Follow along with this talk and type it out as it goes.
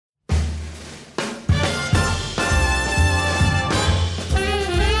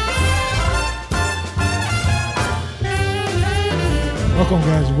Welcome,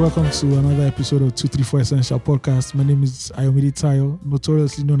 guys. Welcome to another episode of 234 Essential Podcast. My name is Ayomide Tayo,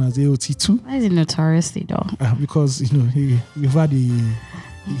 notoriously known as AOT2. Why is it notoriously though? Because, we've had a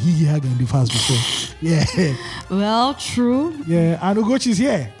hag in the past before. Yeah. Well, true. Yeah, and Ugochi's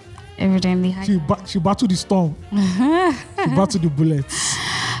here. Evidently. She battled the storm. She battled the bullets.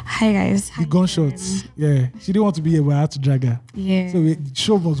 Hi, guys. The gunshots. Yeah. She didn't want to be here, but I had to drag her. Yeah. So the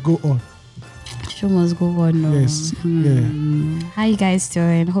show must go on. Show must go on. No. Yes. Yeah. How you guys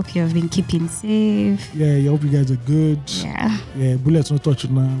doing? Hope you have been keeping safe. Yeah, I hope you guys are good. Yeah. Yeah, bullets no touch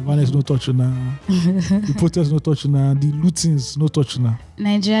you now. Violence no touch you now. The protests no touch you now. The lootings no touch you now.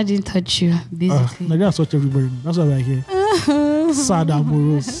 Nigeria didn't touch you, basically. Nigeria touch everybody. That's why we're here. Sad and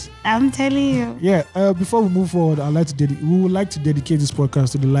morose. I'm telling you. Yeah. Before we move forward, we would like to dedicate this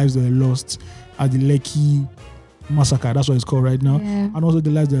podcast to the lives that were lost at the Lekki massacre. That's what it's called right now. Yeah. And also the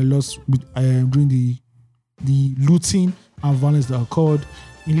lives that were lost during the looting and violence that occurred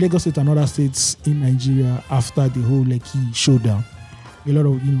in Lagos State and other states in Nigeria after the whole Lekki showdown. A lot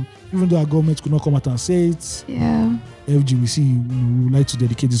of, even though our government could not come out and say it, Yeah. FGWC, we would like to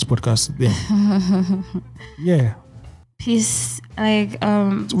dedicate this podcast to them. Yeah. Peace. Sorry.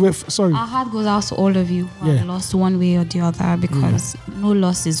 Our heart goes out to all of you who have lost one way or the other, because no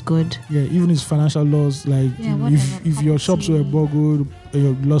loss is good. Yeah, even if financial loss, if your shops were boggled,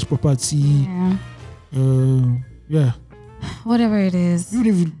 you lost property. Yeah. Whatever it is. Even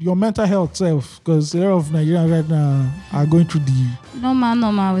if your mental health self, because a lot of Nigerians right now are going through the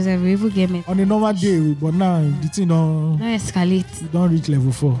normal was a evil game on a normal day, but now the thing don't escalate. You don't reach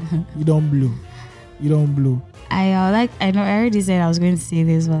level 4. You don't blow. I already said I was going to say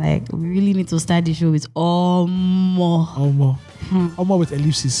this, but we really need to start the show with Omo with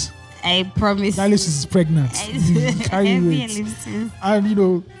ellipsis. I promise. That ellipsis is pregnant. Carry weight. Ellipsis.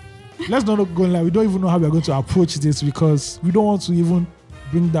 And let's not go like we don't even know how we are going to approach this, because we don't want to even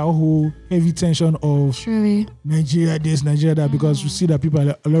bring that whole heavy tension of Truly. Nigeria this, Nigeria that, because we see that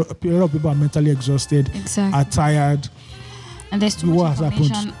a lot of people are mentally exhausted, exactly, are tired. And there's too much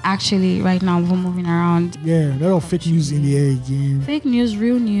information actually right now moving around. Yeah, a lot of fake news in the air again. Fake news,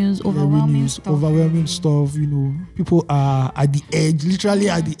 real news, overwhelming stuff. People are at the edge, literally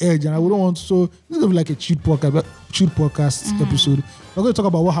at the edge, and I wouldn't want to. So this is like a cheat podcast episode. We're going to talk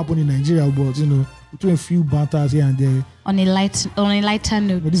about what happened in Nigeria, but between a few banters here and there. On a lighter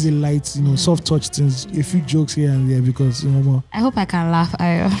note. But this is a light, soft touch things, a few jokes here and there, because I hope I can laugh.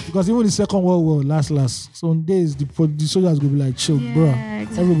 Because even the Second World War last. Some days the soldiers will be like, chill, bro.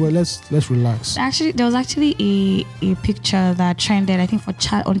 Exactly. Everybody, let's relax. Actually, there was actually a picture that trended, I think,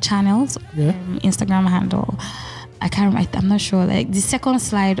 on channels, Instagram handle. I can't remember. I'm not sure. The second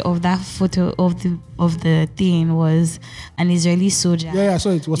slide of that photo of the thing was an Israeli soldier. Yeah, I saw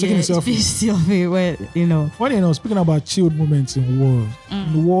it. Was taking a selfie. Where, Funny enough, speaking about chilled moments in war,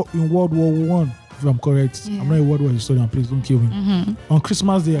 in World War One, if I'm correct. I'm not a World War historian. Please don't kill me. Mm-hmm. On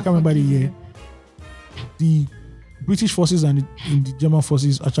Christmas Day, I can't remember the year. The British forces and the German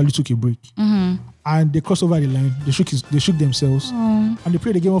forces actually took a break, and they crossed over the line. They shook themselves, and they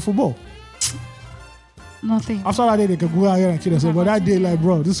played a game of football. Nothing. After that day, they can go out here and kill themselves. But that day,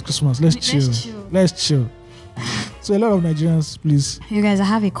 bro, this is Christmas. Let's chill. So a lot of Nigerians, please. You guys, I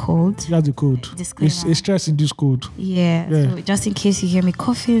have a cold. That's the code. It's a stress-induced cold. Yeah. So just in case you hear me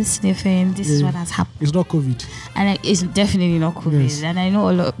coughing, sniffing, this is what has happened. It's not COVID. And it's definitely not COVID. Yes. And I know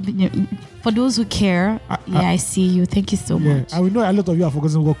a lot. For those who care, I see you. Thank you so much. And we know a lot of you have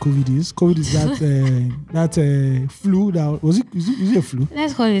forgotten what COVID is. COVID is that flu. Is it a flu?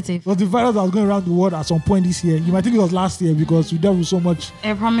 Let's call it a flu. It was the virus that was going around the world at some point this year. You might think it was last year, because we dealt with so much.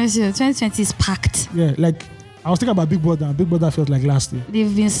 I promise you, 2020 is packed. Yeah, I was thinking about Big Brother, and Big Brother felt like last year.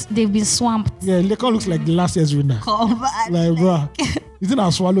 They've been swamped. Yeah, Lekon looks like the last year's winner. Come on. Bro, it didn't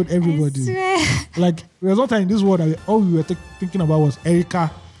have swallowed everybody. I swear. There was one time in this world that all we were thinking about was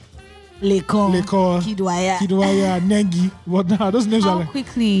Erika, Lekon, Kidwaya, Nengi. But now those names are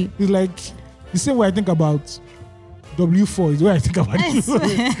quickly. It's like the same way I think about W4 is the way I think about it. It's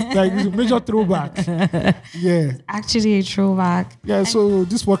a major throwback. Yeah. It's actually a throwback. Yeah, so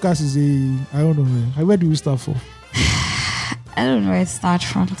this podcast is I don't know, man. Where do we start from? I don't know where to start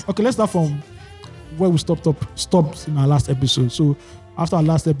from. Okay, let's start from where we stopped in our last episode. So after our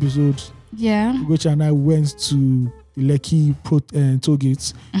last episode, Ugochi and I went to the Lekki toll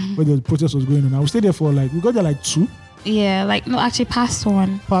gates where the protest was going on. I we stayed there for we got there 2. Yeah, actually past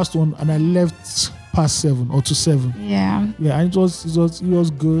 1. Past 1, and I left past 7 or to 7. Yeah. Yeah, and it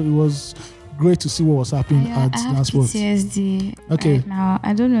was good. It was great to see what was happening at that spot. PTSD. Okay. Right now,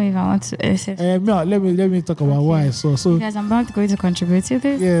 I don't know if I want to. No, let me talk about what I saw. So, guys, I'm not going to contribute to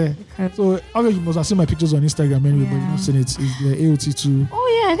this. Yeah. So obviously you must have seen my pictures on Instagram anyway, but you've Yeah. not seen it. It's the AOT2.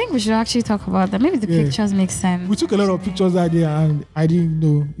 Oh yeah, I think we should actually talk about that. Maybe the pictures make sense. We took a lot of pictures that day, and I didn't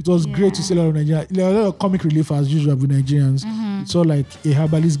know. It was great to see a lot of Nigerians, a lot of comic relief as usual with Nigerians. We saw like a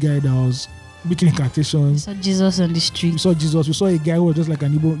herbalist guy that was making incantations. We saw Jesus on the We street. saw Jesus. We saw a guy who was just like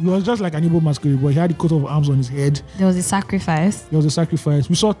an Igbo. He was just like an Igbo masquerade, but he had a coat of arms on his head. There was a sacrifice. There was a sacrifice.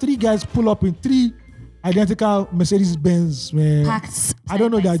 We saw 3 guys pull up in 3 identical Mercedes Benz. Packed. I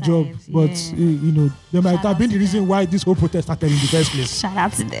don't know their side by job, side. but Yeah. you know, they might Shout have out been the to reason them. why this whole protest started in the first place. Shout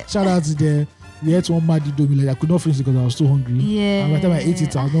out to them. Shout out to them. We ate one mad Indomie. Like, I could not finish it because I was too hungry. Yeah. And by the time I ate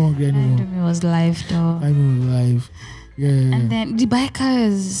it, I was not hungry anymore. Indomie was live though. I was alive. Yeah. And then the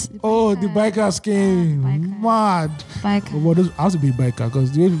bikers. The bikers came. bikers. Mad. Biker. But those, I have to be a biker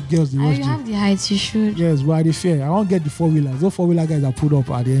because the way the girls they Ah, watch you it. have the heights, you should. Yes, but they fear. I won't get the 4-wheelers. Those 4-wheeler guys are put up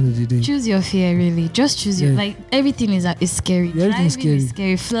at the end of the day. Choose your fear, really. Just choose your Yeah. like everything is scary. Yeah, everything's Driving is scary.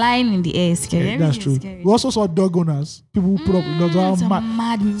 scary. Flying in the air is scary. Yeah, that's Everything true. is scary. We also saw dog owners. People who put up dogs. That It's were a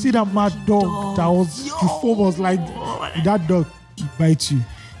mad. mad See that mad dog that was the foam was like that dog bites you.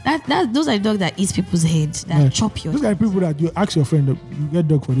 Those are dogs that eat people's heads, that Yeah. chop your Those are the people that you ask your friend, you get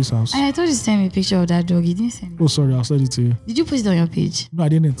dog for this house. I told you to send me a picture of that dog. You didn't send me. Oh, sorry, I'll send it to you. Did you put it on your page? No, I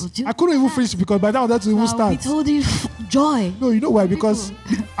didn't. Oh, do you- I couldn't even finish it because by the time I was to even We start. told you joy. No, you know why? Because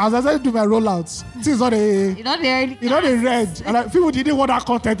as I started to do my rollouts, things not a You know they already. red, and like, people didn't want that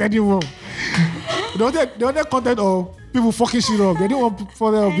content anymore. They wanted content of people fucking shit up. They didn't want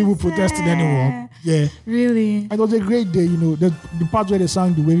further of people protesting anymore. Yeah. Really. And it was a great day, you know. The part where they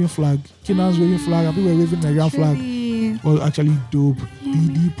sang the waving flag, Kenan's waving flag, and people were waving the Nigerian flag Really. was actually dope.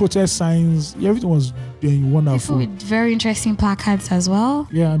 The protest signs, everything was doing People wonderful. with very interesting placards as well.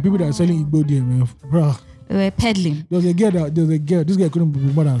 Yeah, and people that are selling Igbo there, man, bruh. They were peddling. There was a girl, this girl couldn't be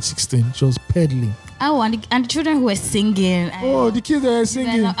more than 16. She was peddling. Oh, and the children who were singing. Oh, the kids that were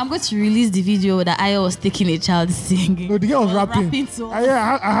singing. I'm going to release the video that Ayo was taking a child singing. No, the girl was rapping. So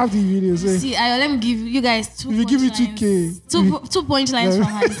Yeah, I have the video. Say, see, Ayo, let me give you guys 2. if you give me 2K, 2 punchlines from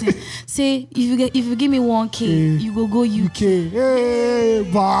her. Listen. Say if you give me 1K, you go UK. UK. Hey,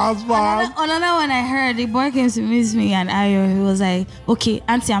 bars. Another one I heard, the boy came to meet me and Ayo, he was like, okay,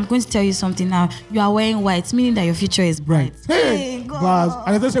 auntie, I'm going to tell you something now. You are wearing white, meaning that your future is bright. Hey, God. bars.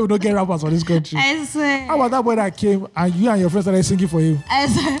 And they say we don't get rappers for this country. I swear. How about that boy that came and you and your friends started singing for him? I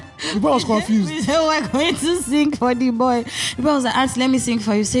swear. The boy was confused. We said we're going to sing for the boy. The boy was like, auntie, let me sing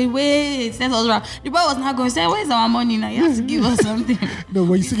for you. Say, wait, let us rap. The boy was not going to say, where's our money now? You have to give us something. No,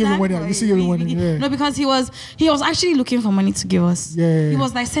 but you sing every morning. You sing every morning. Yeah. No, because he was actually looking for money to give us. Yeah. He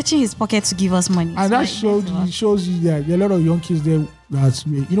was like searching his pocket to give us money. And So, that like, shows you that there are a lot of young kids there that,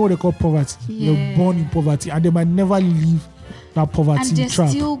 you know what they call poverty. Yeah. They're born in poverty and they might never leave that and poverty they're trap.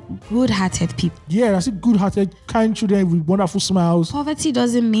 still good-hearted people. Yeah, I see good-hearted, kind children with wonderful smiles. Poverty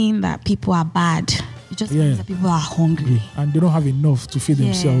doesn't mean that people are bad. It just means that people are hungry. And they don't have enough to feed Yeah.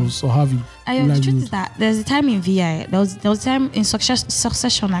 themselves or have it. The truth is that there's a time in VI, there was a time in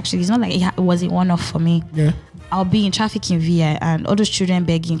succession actually. It's not like it was a one-off for me. Yeah. I'll be in traffic in VI and all those children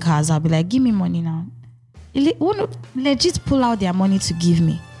begging cars. I'll be like, give me money now. They legit pull out their money to give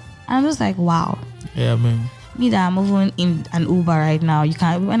me. And I'm just like, wow. Yeah, man. Me that I'm moving in an Uber right now. You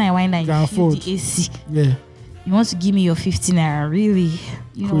can when I wind down, Can you afford. the AC. Yeah. You want to give me your 15 naira, really?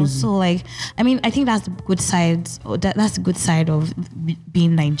 You know, Crazy. so like, I mean, I think that's the good side. That's the good side of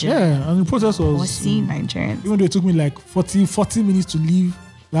being Nigerian. Yeah, and the process Or was, seeing Nigerians. even though it took me like 40 minutes to leave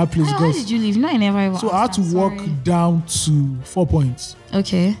that place. How because did you leave? No, I never ever. So I had asked, to I'm walk sorry. down to 4 points.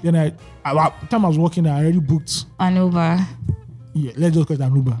 Okay, Then at the time I was walking, I already booked. an Uber. Yeah, let's just call it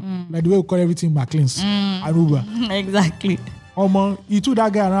an Uber. Like the way we call everything McLean's. An Uber. Exactly. It took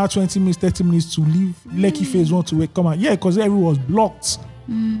that guy another 20 minutes, 30 minutes to leave Lekki phase 1 to wait. Come on. Yeah, because everyone was blocked. So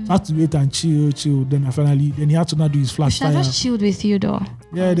I had to wait and chill. Then he had to now do his flat Should I tire. just chilled with you though?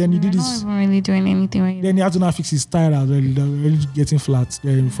 Yeah, then he did Not his. even really doing anything. Right Then he had to now fix his tire as well. They were already getting flat.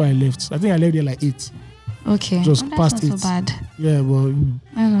 Then before I left, I think I left there like 8. okay, just that's past not 8. so bad. Yeah, but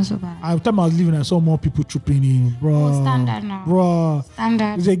That's not so bad. by the time I was leaving, I saw more people trooping in, bro. Oh, standard now. Bro,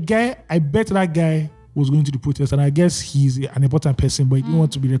 Standard. there's a guy. I bet that guy was going to the protest, and I guess he's an important person, but he didn't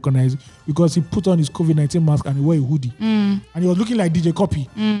want to be recognized because he put on his COVID-19 mask and he wore a hoodie, and he was looking like DJ Copy.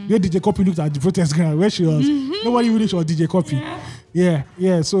 The way DJ Copy looked at the protest ground where she was, nobody really saw DJ Copy.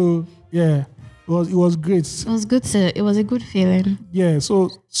 Yeah. So yeah, it was great. It was good it was a good feeling. Yeah, so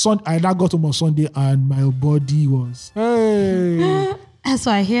I now got home on Sunday and my body was, hey,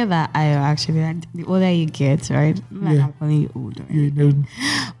 So I hear that I actually like, the older you get, right? Like I'm calling you older, right?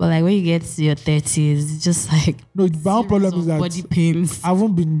 But like when you get to your 30s, it's just like no. The bound problem is that body pains. I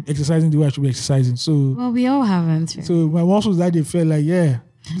haven't been exercising the way I should be exercising. So Well, we all haven't. Right? so my muscles that they felt like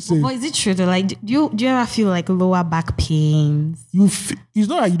But is it true though? Like, do you ever feel like lower back pains? It's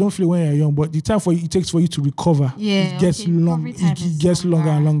not like you don't feel it when you're young, but the time it takes for you to recover, it gets long. It gets longer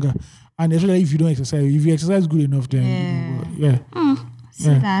and longer, and especially if you don't exercise. If you exercise good enough, then See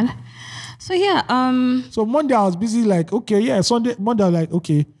that. So So Monday I was busy. Like Sunday Monday I was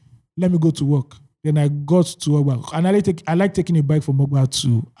like let me go to work. Then I got to work, and I like taking a bike from Ogba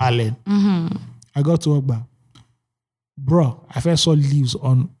to Allen. Mm-hmm. I got to Ogba. Bro, I first saw leaves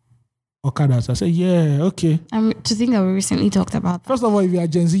on Okadas. I said, yeah, okay. To think that we recently talked about that. First of all, if you are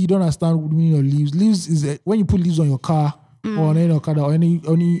Gen Z, you don't understand what meaning of leaves. Leaves is when you put leaves on your car or on any Okada or any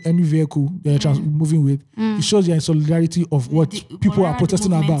vehicle that you're moving with. It shows you in solidarity of what people are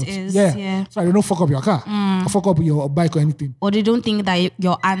protesting about. So they don't fuck up your car or fuck up your bike or anything. Or they don't think that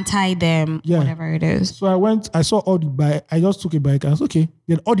you're anti them, whatever it is. So I saw all the bike. I just took a bike and I was okay.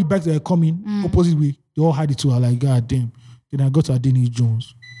 Then all the bikes that are coming opposite way, they all had it too. I was like, God damn. Then I got to Adeni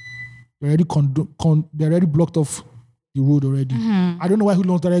Jones. They already blocked off the road already. I don't know why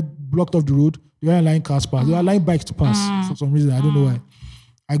Hoodlums started blocked off the road. They were allowing cars pass. They were allowing bikes to pass for some reason. I don't know why.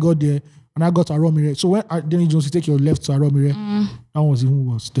 I got there and I got to Aromire. So when Adeni Jones, you take your left to Aromire, that one was even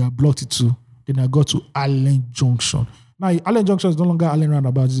worse. They blocked it too. Then I got to Allen Junction. Now Allen Junction is no longer Allen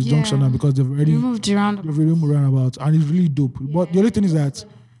Roundabout. It's a junction now because they've already removed the roundabout. They've removed the roundabout and it's really dope. But the only thing is that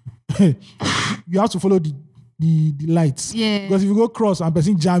you have to follow the lights. Yeah. Because if you go cross and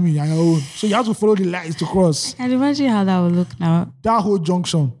person jamming on your own, so you have to follow the lights to cross. I can imagine how that would look now. That whole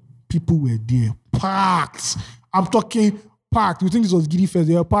junction, people were there, packed. I'm talking packed. You think this was Giddy Fest?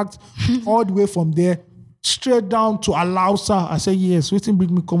 They were packed all the way from there straight down to Alausa. I said, yes, waiting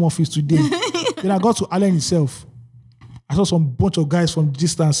bring me come office today. Then I got to Allen itself. I saw some bunch of guys from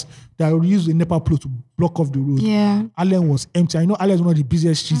distance that used the NEPA pole to block off the road. Yeah. Allen was empty. I know Allen is one of the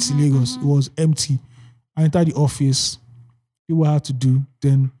busiest streets in Lagos. It was empty. I entered the office, did what I had to do.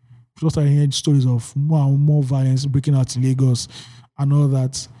 Then just started hearing stories of more and more violence breaking out in Lagos and all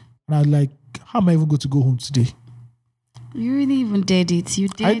that. And I was like, how am I even going to go home today? You really even dared it.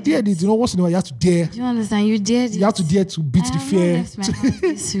 I dared it. You know, once in a while, you have to dare. Do you understand? You dared it. You have to dare to beat the fear. Left my house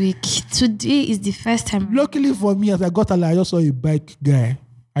this week. Today is the first time. Luckily for me, as I got along, I just saw a bike guy.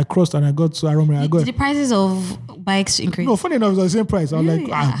 I crossed and I got to Aromire. Did the prices of bikes increase? No, funny enough, it was the same price. I was really?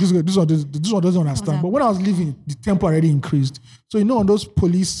 like, this one doesn't understand. But when I was leaving, the tempo already increased. So you know, on those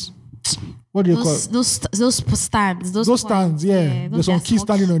police, what do you call it? Those stands. Those stands, yeah. There's some kids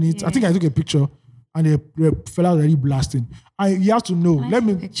standing on it. Yeah. I think I took a picture and the fella already blasting. And you have to know. Let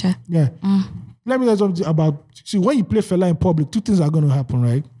me picture. Yeah. Let me tell you something about. See, when you play fella in public, two things are going to happen,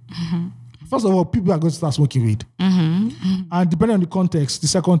 right? First of all, people are going to start smoking weed. And depending on the context, the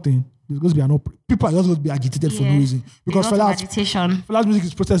second thing, there's going to be people are just going to be agitated for no reason. Because fella's music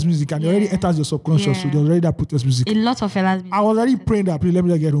is protest music and it already enters your subconscious. So there's already that protest music. A lot of fella's music. I was already praying that, please let me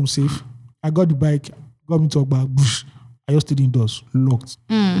just get home safe. I got the bike, got me to Ogba, bush. I just stayed indoors, locked.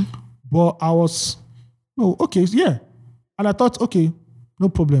 But I was, yeah. And I thought, okay, no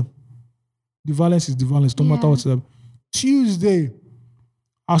problem. The violence is the violence, no matter what's up. Tuesday,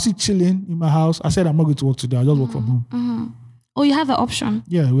 I was still chilling in my house. I said, I'm not going to work today. I'll just work from home. Oh, you have the option?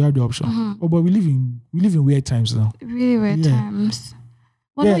 Yeah, we have the option. Oh, but we live in weird times now. Really weird times.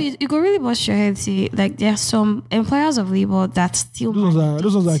 Well, no, you could really bust your head. See, like there are some employers of labor that still.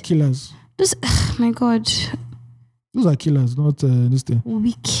 Those ones are killers. My God. Those are killers, not this thing.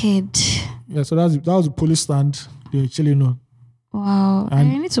 Wicked. Yeah, so that was the police stand. They're chilling on. Wow.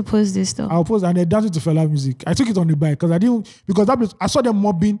 And I need to post this though. I'll post and they're dancing to fella music. I took it on the bike because I saw them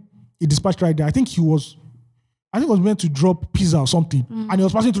mobbing a dispatch rider. I think it was meant to drop pizza or something. And he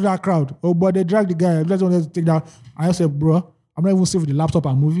was passing through that crowd. Oh, but they dragged the guy. Let's take that. And I said, bro, I'm not even safe with the laptop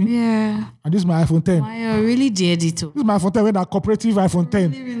I'm moving. Yeah. And this is my iPhone 10. I really did it too. This is my iPhone 10 when that cooperative iPhone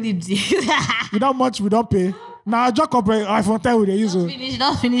 10. Really did. Without much, we don't pay. Now I just compare iPhone 10 with the user.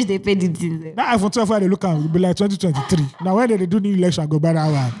 Don't finish, they pay the things. That iPhone 12 where they look at will be like 2023. Now when they do new election, I go buy that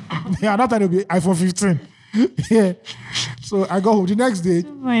one. Yeah, that time it'll be iPhone 15. Yeah. So I go home the next day.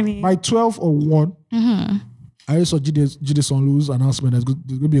 By 12 or 1, I already saw Jide Sonlu's announcement there's going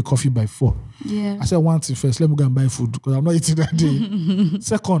to be a coffee by 4. Yeah. I said one thing first, let me go and buy food because I'm not eating that day.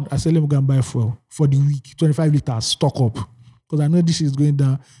 Second, I said let me go and buy fuel for the week, 25 liters, stock up. Because I know this is going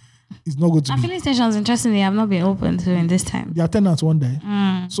down. It's not going to be. Filling stations, interestingly, have not been open in this time. There are tenants one day.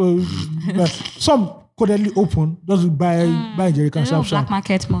 So some codedly open, just buy jerry can sharp. Black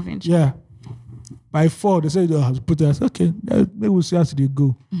market moving. Yeah. By 4, they said they have to protest. Okay, maybe we'll see how they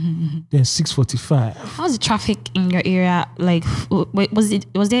go. Then 6:45. How's the traffic in your area? Like,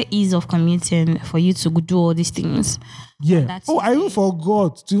 was there ease of commuting for you to do all these things? Yeah. I even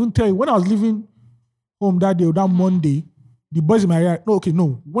forgot to even tell you when I was leaving home that day, that Monday. The boys in my area,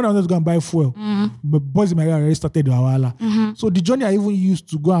 when I was going to buy fuel, the boys in my area already started the Awala. So the journey I even used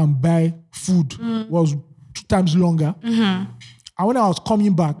to go and buy food was 2 times longer. And when I was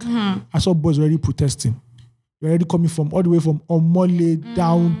coming back, I saw boys already protesting. They're already coming from all the way from Omole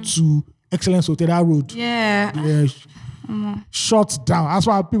down to Excellence Hotel Road. Yeah. Shut down. That's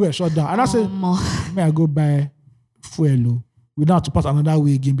why people were shut down. And I said, may I go buy fuel? We don't have to pass another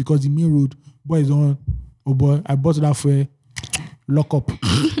way again because the main road, boys on. Oh boy, I bought that fuel. Lock up.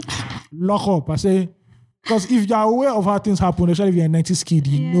 Lock up. I say, because if you're aware of how things happen, especially if you're a 90s kid,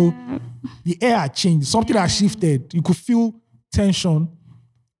 you know the air had changed. Something has shifted. You could feel tension,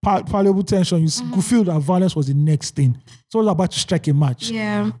 palpable tension. You could feel that violence was the next thing. So I was about to strike a match.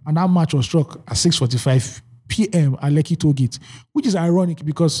 Yeah. And that match was struck at 6:45 p.m. at Lekki Tollgate, which is ironic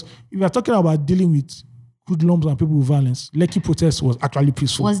because if you're talking about dealing with hoodlums and people with violence, Lekki protest was actually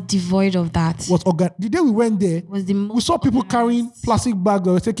peaceful. Was devoid of that. The day we went there, we saw people carrying plastic bags.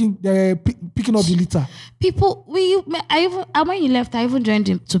 They were picking up the litter. People, when you left, I even joined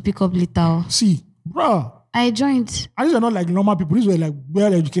him to pick up litter. See, bruh. I joined. And these were not like normal people. These were like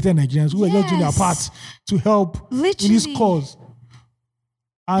well-educated Nigerians who were just doing their part to help in this cause.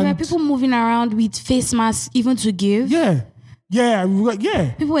 And there were people moving around with face masks even to give. Yeah.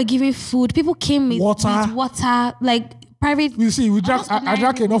 People were giving food. People came with water, like private. You see, I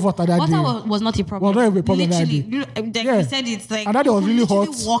drank enough water that day. Water was not a problem. Well, not a problem that day. You said it's like. And that day was really hot.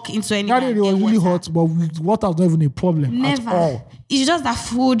 Walk into anywhere. That day was really hot, but water was not even a problem at all. It's just that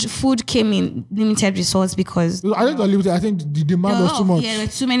food came in limited resource because I think it was limited. I think the demand was too much. Yeah, there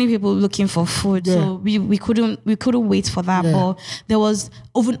were too many people looking for food, so we couldn't wait for that. Yeah. But there was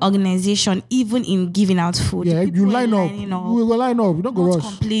even organization even in giving out food. Yeah, you line up. We will line up. We don't go rush.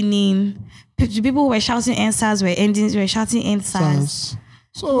 Complaining. People who were shouting answers were shouting answers.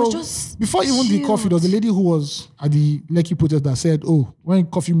 So before even the coffee, there was a lady who was at the Lekki protest that said, "Oh, when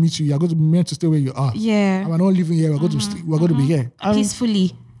coffee meets you, you're going to be meant to stay where you are. Yeah, and we're not living here. We're going to stay. We're going to be here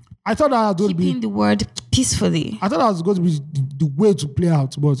peacefully." I thought that was going to be the word peacefully. I thought that was going to be the way to play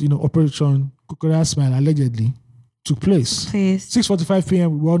out, but Operation Crocodile Smile allegedly took place. 6:45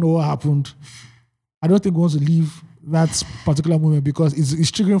 p.m. We all know what happened. I don't think we want to leave that particular moment because it's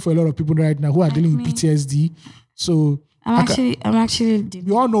triggering for a lot of people right now who are dealing with PTSD. So. I'm actually.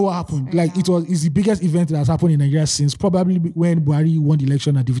 We all know what happened. Like it's the biggest event that has happened in Nigeria since probably when Buhari won the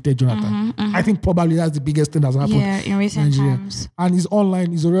election and defeated Jonathan. I think probably that's the biggest thing that's happened. Yeah, in recent times. And it's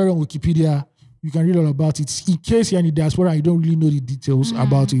online. It's already on Wikipedia. You can read all about it. In case you're in the diaspora and you don't really know the details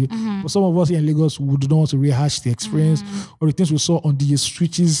about it, but some of us here in Lagos who don't want to rehash the experience or the things we saw on DJ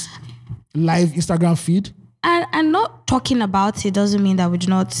Switch's live Instagram feed. And not talking about it doesn't mean that we do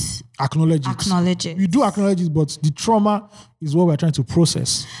not acknowledge it. We do acknowledge it, but the trauma is what we're trying to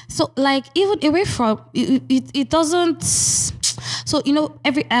process. So, like, even away from it doesn't. So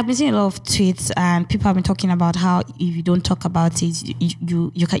I've been seeing a lot of tweets and people have been talking about how if you don't talk about it,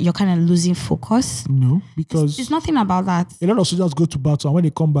 you're kind of losing focus. No, because it's nothing about that. A lot of soldiers go to battle and when they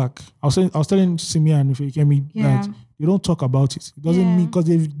come back, I was telling Simi and Ifeikemi that they don't talk about it. It doesn't mean because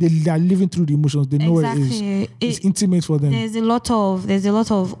they are living through the emotions. They know what it is. It's intimate for them. There's a lot of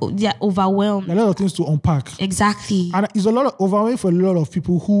overwhelmed. There are a lot of things to unpack. Exactly. And it's a lot of overwhelming for a lot of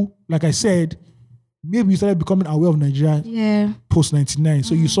people who, like I said, maybe you started becoming aware of Nigeria post 99.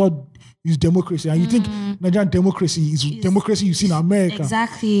 So you saw it's democracy and you think Nigerian democracy is democracy you see in America.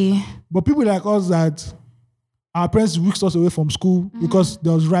 Exactly. But people like us that our parents whisked us away from school because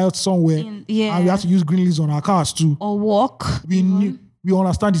there was riots somewhere and we had to use green leaves on our cars too. Or walk. We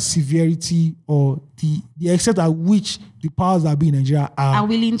understand the severity or the extent at which the powers that be in Nigeria are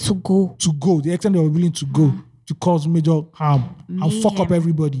willing to go. The extent they are willing to go to cause major harm and fuck up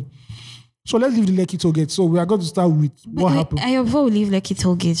everybody. So let's leave the Lekki Tollgate. So we are going to start with what happened. Before we leave Lekki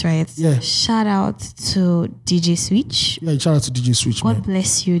Tollgate, right? Yeah. Shout out to DJ Switch. Yeah, shout out to DJ Switch. God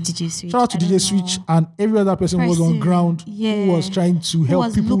bless you, DJ Switch. Shout out to DJ Switch and every other person who was on ground who was trying to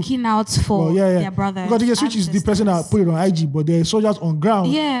help people. Looking out for their brothers. Because DJ Switch is the person that put it on IG, but there are soldiers on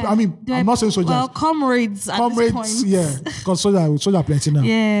ground. Yeah. I mean, I'm not saying soldiers. Well, comrades at this point. Yeah. Because soldier plenty now.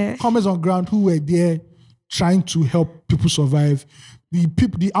 Yeah. Comrades on ground who were there trying to help people survive.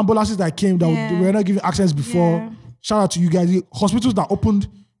 The ambulances that came that they were not giving access before. Yeah. Shout out to you guys. The hospitals that opened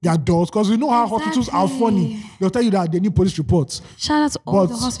their doors because we know how hospitals are funny. They'll tell you that they need police reports. Shout out to all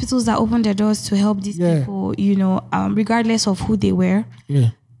the hospitals that opened their doors to help these people. Regardless of who they were.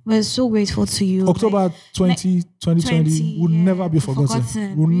 Yeah. we're so grateful to you. October 2020 will never be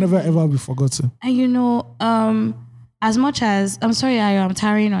forgotten. Will never ever be forgotten. And as much as I'm sorry, I'm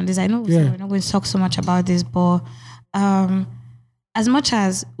tiring on this. I know we're not going to talk so much about this, but as much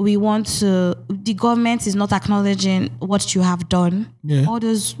as we want to, the government is not acknowledging what you have done. Yeah. All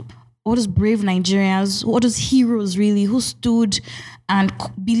those brave Nigerians, all those heroes really who stood and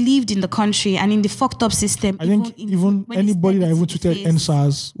believed in the country and in the fucked up system. I think even anybody that even tweeted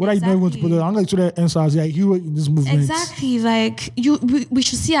NSAS, whether you never want to put it, I'm going to tweet NSAS, you're a hero in this movement. Exactly. Like we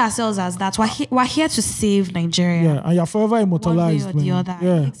should see ourselves as that. We're here to save Nigeria. Yeah, and you're forever immortalized. One way or the other.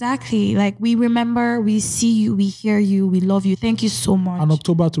 Yeah. Exactly. Like we remember, we see you, we hear you, we love you. Thank you so much. An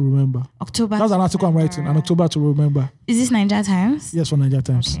October to remember. That's an article I'm writing. An October to remember. Is this Nigeria Times? Yes, for Nigeria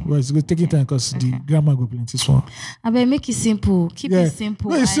Times. Okay. Well, it's good taking time because the grammar go plenty. So I better make it simple. Keep it simple.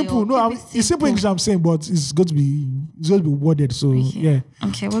 No, it's simple. No, it's simple English I'm saying, but it's going to be worded. So yeah.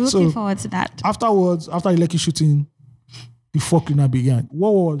 Okay, we're looking forward to that. Afterwards, after the Lekki shooting, the fucking began.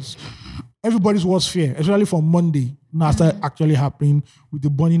 What was everybody's worst fear, especially from Monday, now started actually happening with the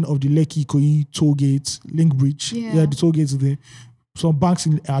burning of the Lekki Ikoyi toll gate, Link Bridge. Yeah, the toll gates there. Some banks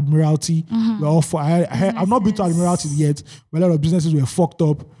in Admiralty were all for. I've not been to Admiralty yet, but a lot of businesses were fucked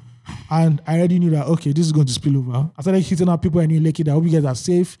up. And I already knew that, okay, this is going to spill over. I started hitting up people I knew in Lekki that I hope you guys are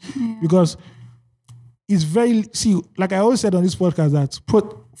safe. Because it's very, like I always said on this podcast, that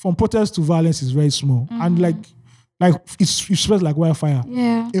from protest to violence is very small. And like it spreads like wildfire.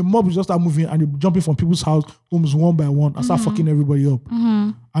 Yeah. A mob will just start moving and they're jumping from people's homes one by one and start fucking everybody up.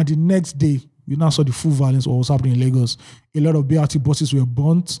 And the next day, we now saw the full violence of what was happening in Lagos. A lot of BRT buses were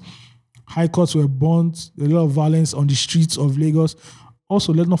burnt. High courts were burnt. A lot of violence on the streets of Lagos.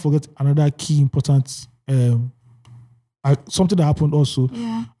 Also, let's not forget another key important something that happened also.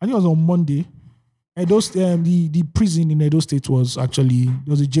 Yeah. I think it was on Monday. The prison in Edo State was actually,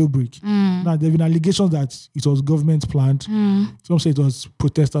 there was a jailbreak. Now, there have been allegations that it was government planned. Some say it was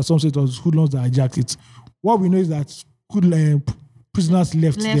protesters. Some say it was hoodlums that hijacked it. What we know is that prisoners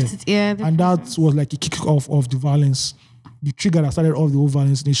left there. And that was like a kick-off of the violence. The trigger that started off the whole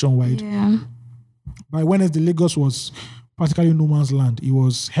violence nationwide. Yeah. By Wednesday, Lagos was practically no man's land. It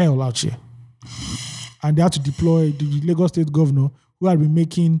was hell out here. And they had to deploy the Lagos State governor who had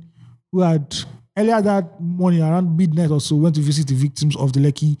earlier that morning around midnight or so went to visit the victims of the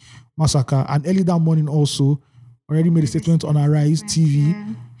Lekki massacre. And early that morning also already made a statement on Arise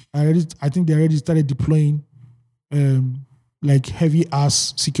TV. I think they already started deploying like heavy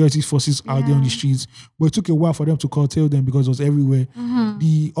ass security forces out there on the streets. But it took a while for them to curtail them because it was everywhere.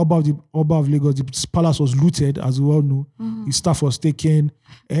 The Oba of Lagos, the palace was looted, as we all know. His staff was taken.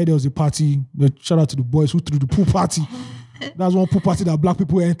 Ahead there was a party. Shout out to the boys who threw the pool party. That's one pool party that black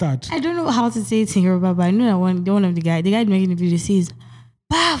people entered. I don't know how to say it in Yoruba, but I know that one of the guy making the video says,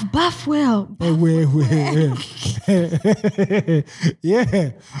 bath well.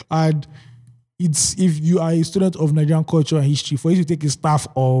 Yeah. And it's, if you are a student of Nigerian culture and history, for you to take a staff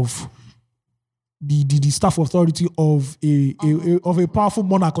of the staff authority of a powerful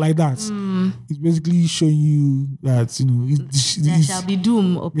monarch like that, it's basically showing you that there shall be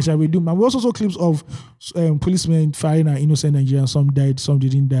doom. There shall be doom. And we also saw clips of policemen firing at innocent Nigerians. Some died, some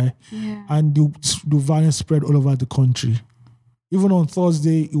didn't die, and the violence spread all over the country. Even on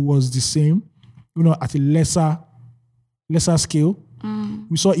Thursday, it was the same, at a lesser scale.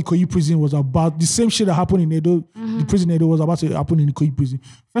 We saw Ikoyi prison was about the same shit that happened in Edo. The prison in Edo was about to happen in Ikoyi prison.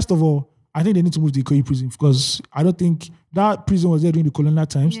 First of all, I think they need to move the Ikoyi prison because I don't think that prison was there during the colonial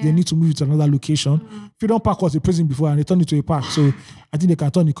times. They need to move it to another location. Freedom Park was a prison before and they turned it to a park. So I think they can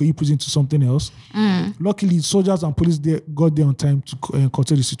turn the Ikoyi prison to something else. Luckily, soldiers and police got there on time to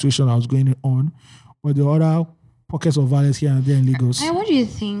curtail the situation that was going on. But there are other pockets of violence here and there in Lagos. And what do you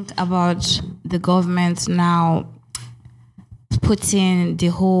think about the government now putting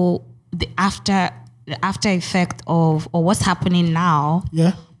the after effect of, or what's happening now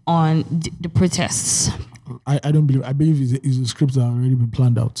on the protests? I don't believe. I believe it's a script that already been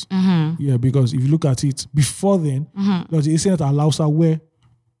planned out. Yeah, because if you look at it, before then, there was the incident at Lausa where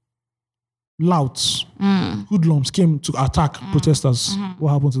louts, hoodlums came to attack protesters.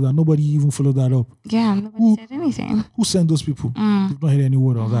 What happened to that? Nobody even followed that up. Yeah, nobody said anything. Who sent those people? They've not heard any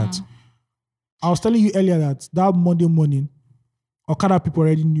word of that. I was telling you earlier that Monday morning, Okada people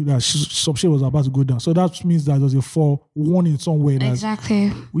already knew that some shit was about to go down. So that means that there was a forewarning somewhere. Exactly.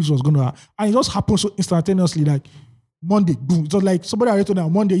 Which was going to, and it just happened so instantaneously, like Monday, boom. It was like somebody already told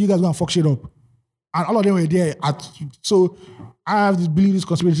them, Monday, you guys going to fuck shit up. And all of them were there. So I have this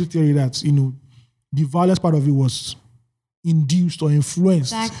conspiracy theory that, the violence part of it was induced or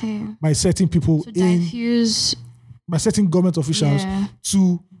influenced by certain people, by certain government officials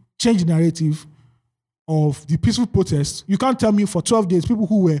to change the narrative of the peaceful protests. You can't tell me for 12 days, people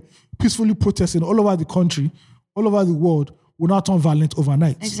who were peacefully protesting all over the country, all over the world, will not turn violent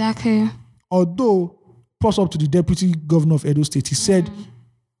overnight. Exactly. Although, props up to the deputy governor of Edo State, he said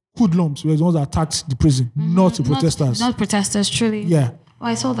hoodlums were the ones that attacked the prison, not the protesters. Not protesters, truly. Yeah. Oh,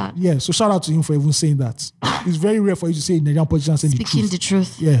 I saw that. Yeah, so shout out to him for even saying that. It's very rare for you to say Nigerian politicians saying Speaking the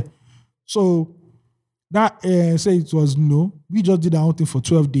truth. Yeah. So that say it was no. We just did our own thing for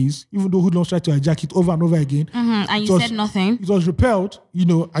 12 days, even though hoodlums tried to hijack it over and over again. And you said nothing. It was repelled,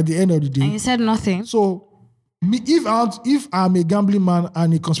 at the end of the day. And you said nothing. So if I'm a gambling man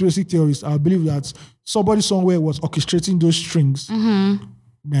and a conspiracy theorist, I believe that somebody somewhere was orchestrating those strings.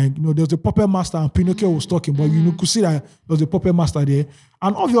 Like, there was a puppet master and Pinocchio was talking, but you could see that there was a puppet master there.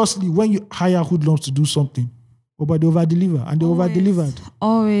 And obviously, when you hire hoodlums to do something, but they over-deliver, and they over-delivered.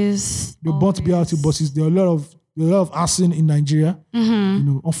 Always. They burnt BRT buses. There are a lot of arson in Nigeria.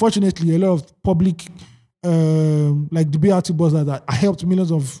 Unfortunately, a lot of public, like the BRT buses that helped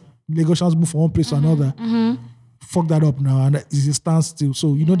millions of Lagosians move from one place to another. Fuck that up now, and it's a standstill.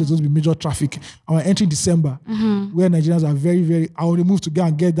 So there's going to be major traffic. And we're entering December, where Nigerians are very, very. I want to move to go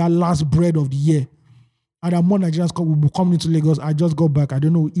and get that last bread of the year. And there are more Nigerians will be coming into Lagos. I just got back. I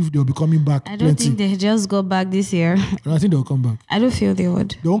don't know if they'll be coming back. I don't think they just got back this year. I think they'll come back. I don't feel they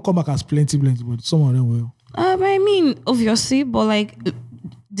would. They won't come back as plenty, but some of them will. I mean, obviously, but like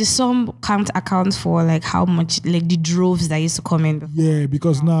the sum can't account for like how much like the droves that used to come in before. Yeah,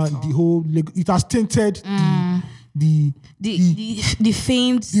 because now the whole it has tainted the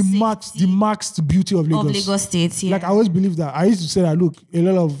famed the maxed beauty of Lagos. Of Lagos State, yeah. Like I always believe that. I used to say that look, a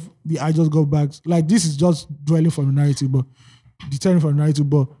lot of the I just got back. Like this is just dwelling from the narrative, but deterring from the narrative,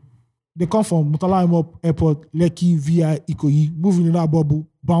 but they come from Murtala Airport, Lekki, via Ikoyi, moving in that bubble,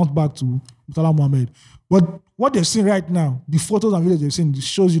 bounce back to Murtala Mohammed. But what they've seen right now, the photos and videos they've seen,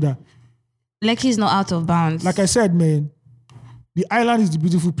 shows you that Lekki is not out of bounds. Like I said, man, the island is the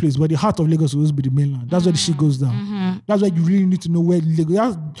beautiful place, but the heart of Lagos will always be the mainland. That's where the shit goes down. That's why you really need to know where Lagos.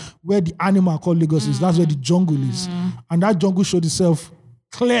 That's where the animal called Lagos is. That's where the jungle is, and that jungle showed itself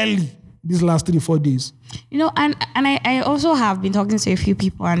clearly these last 3-4 days. And I also have been talking to a few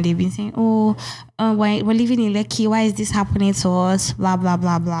people, and they've been saying, we're living in Lekki. Why is this happening to us? Blah blah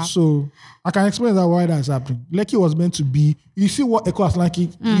blah blah. So I can explain that why that's happening. Lekki was meant to be. You see what ECOWAS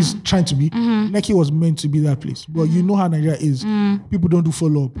Lekki is trying to be. Lekki was meant to be that place, but you know how Nigeria is. People don't do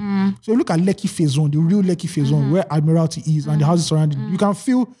follow up. So look at Lekki Phase 1, the real Lekki Phase 1, where Admiralty is and the houses surrounding. You can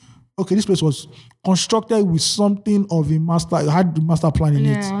feel, okay, this place was constructed with something of a had the master plan in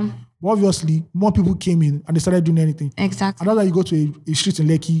it. But obviously, more people came in and they started doing anything. Exactly. And that's why you go to a street in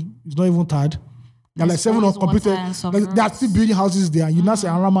Lekki, it's not even tired. There are like 7 of completed. Like, they are still building houses there. And you now say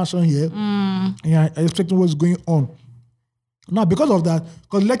another mansion here. And you're expecting what's going on. Now, because of that,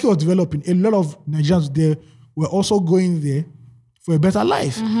 because Lekki was developing, a lot of Nigerians there were also going there for a better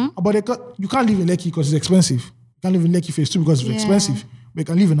life. But you can't live in Lekki because it's expensive. You can't live in Lekki Phase 2 because it's expensive. But you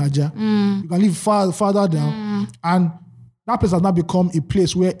can live in Aja. You can live farther down. And that place has now become a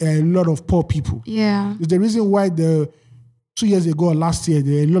place where a lot of poor people. Yeah. It's the reason why 2 years ago or last year,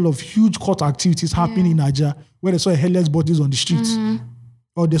 there are a lot of huge court activities happening in Aja, where they saw headless bodies on the streets.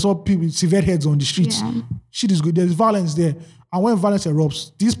 Or they saw people with severed heads on the streets. Yeah. Shit is good. There's violence there. And when violence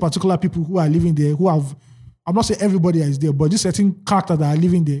erupts, these particular people who are living there, I'm not saying everybody is there, but these certain characters that are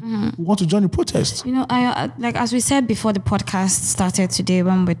living there who want to join the protest. I like as we said before the podcast started today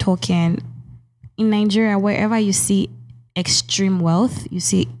when we're talking, in Nigeria, wherever you see extreme wealth, you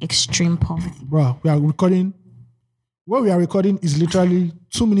see extreme poverty. Bro, where we are recording is literally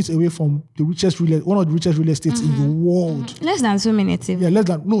 2 minutes away from one of the richest real estates in the world. Less than 2 minutes. Yeah, less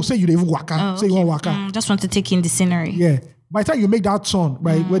than. No, say you don't even waka. Say you want waka. Just want to take in the scenery. Yeah. By the time you make that turn,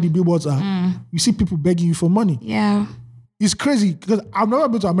 right, where the billboards are, you see people begging you for money. Yeah. It's crazy because I've never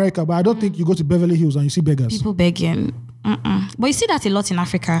been to America, but I don't think you go to Beverly Hills and you see beggars. People begging. But you see that a lot in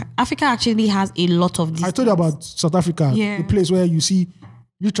Africa. Africa actually has a lot of these. I told you about South Africa, the place where you see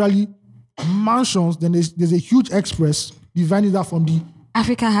literally mansions, then there's a huge express dividing that from the...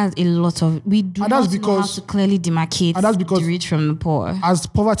 Africa has a lot of... We do not know how to clearly demarcate the rich from the poor. As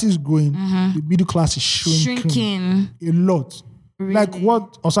poverty is growing, the middle class is shrinking. A lot. Really? Like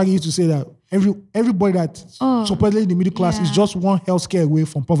what Osagi used to say that everybody that supposedly in the middle class is just one healthcare away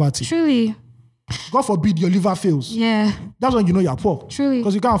from poverty. Truly. God forbid your liver fails. Yeah. That's when you know you're poor. Truly.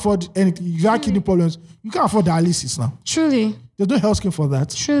 Because you can't afford anything. If you have kidney problems, you can't afford dialysis now. Truly. There's no health scheme for that.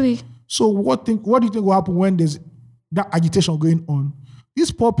 Truly. So what do you think will happen when there's that agitation going on?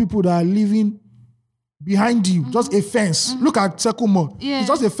 These poor people that are living behind you, just a fence. Look at Sekumo. Yeah. It's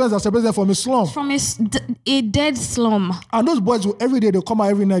just a fence that separates them from a slum. From a dead slum. And those boys, every day, they come out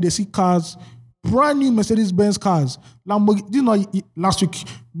every night, they see cars, brand new Mercedes-Benz cars. Lamborghini. This is not last week,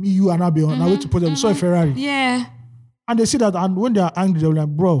 me, you, and Abi on our way to project, we saw a Ferrari. Yeah. And they see that, and when they are angry, they're like,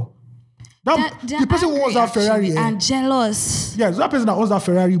 bro, the person who owns that Ferrari and jealous. Yeah, so that person that owns that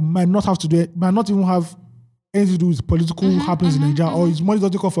Ferrari might not have to do it, might not even have anything to do with political happenings in Nigeria, or his money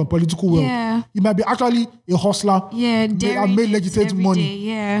doesn't come from political wealth. Yeah. He might be actually a hustler. Yeah, and made legitimate money. Day,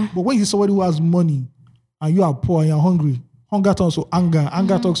 yeah. But when you see somebody who has money and you are poor and you're hungry, hunger turns to anger.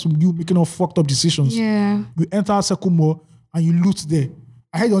 Anger talks to you making all fucked up decisions. Yeah. You enter Sekumo and you loot there.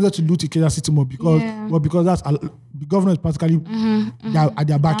 I heard you wanted to loot Ikeja City Mall because that's the government is practically at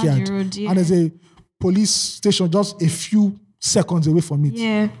their backyard. The road, and there's a police station just a few seconds away from it.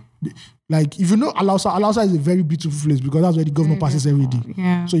 Yeah. Like, if you know Alausa is a very beautiful place because that's where the governor passes every day.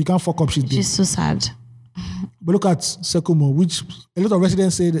 Yeah. So you can't fuck up shit there. It's so sad. But look at Sekumo, which a lot of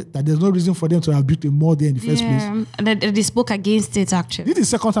residents say that there's no reason for them to have built a mall there in the first place. And they spoke against it, actually. This is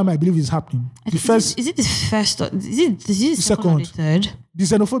the second time I believe it's happening. The first, is it the first? Is it the second or the third? The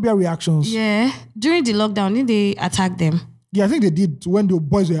xenophobia reactions. Yeah. During the lockdown, didn't they attack them? Yeah, I think they did when the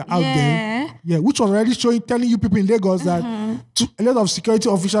boys were out there. Yeah, which was already telling you people in Lagos that a lot of security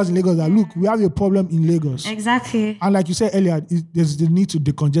officials in Lagos that, look, we have a problem in Lagos. Exactly. And like you said earlier, there's the need to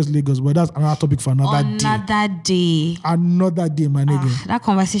decongest Lagos, but that's another topic for another day. Another day, my nigga. That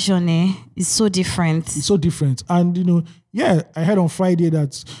conversation is so different. It's so different. And, I heard on Friday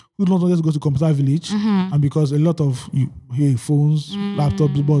that we don't want to go to Computer Village, and because a lot of phones,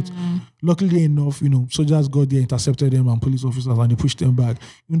 laptops, but luckily enough, soldiers got there, intercepted them, and police officers, and they pushed them back.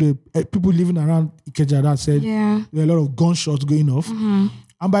 People living around Ikeja that said there were a lot of gunshots going off, and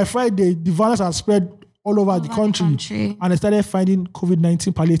by Friday the violence had spread all over the country, and they started finding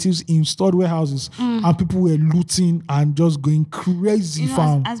COVID-19 palliatives in stored warehouses, and people were looting and just going crazy.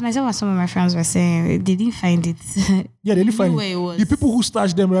 As myself and some of my friends were saying, they didn't find it. Yeah, they didn't find it. The people who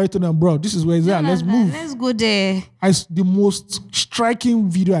stashed them right to them, bro, this is where it's at. Let's move. Let's go there. The most striking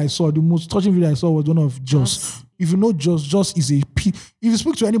video I saw, the most touching video I saw was one of Jos. If you know Jos is if you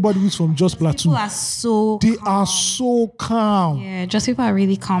speak to anybody who's from Jos Plateau, they are so calm. Yeah, Jos people are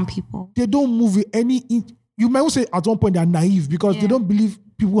really calm people. They don't move with any. You might say at one point they are naive because they don't believe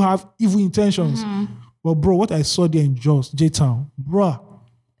people have evil intentions. But bro, what I saw there in Jos, J-Town, bro,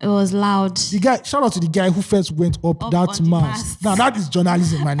 it was loud. The guy, shout out to the guy who first went up that mast. Now that is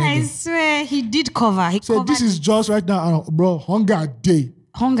journalism, my nigga. I swear he did cover. He said this is Jos right now, bro. Hunger day.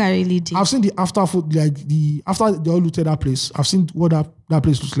 Hunger really did. I've seen the after they all looted that place. I've seen what that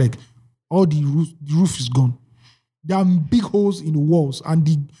place looks like. All the roof is gone. There are big holes in the walls,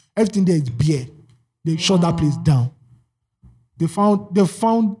 and everything there is bare. They shut that place down. They found.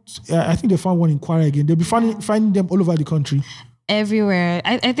 I think they found one in Kwara again. They'll be finding them all over the country. Everywhere.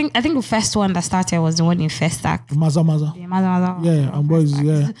 I think the first one that started was the one in Festac. Maza. Yeah, Maza. Yeah, and boys,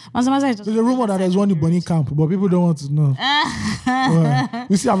 yeah. Maza is just. There's a rumor that there's one in Bonny Camp, but people don't want to know.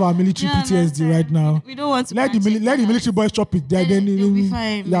 We still have our military PTSD right now. We don't want to. Let the military boys chop it there, then they'll be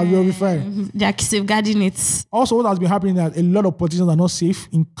fine. Yeah, we'll be fine. They're safeguarding it. Also, what has been happening is that a lot of politicians are not safe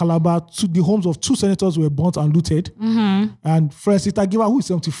in Calabar. The homes of 2 senators were burnt and looted. And Francis Tagiwa, who is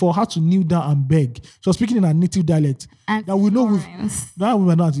 74, had to kneel down and beg. She was speaking in her native dialect. And that we know that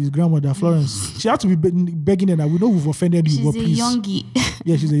woman, not his grandmother, Florence. She had to be begging them that we know we've offended you, but please. She's a youngie.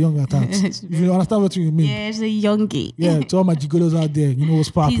 Yeah, she's a young at that. If you understand what you mean. Yeah, she's a youngie. Yeah, to all my gigolos out there, you know what's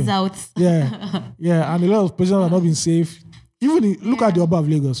popping. He's out. Yeah, and a lot of positions have not been safe. Even look at the Oba of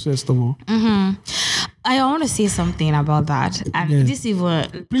Lagos, first of all. I want to say something about that. And this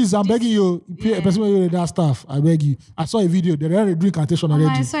even... Please, I'm begging you, a person who that stuff, I beg you. I saw a video, they already doing cantation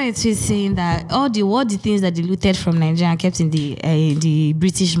already. I saw a tweet saying that all the things that they looted from Nigeria and kept in the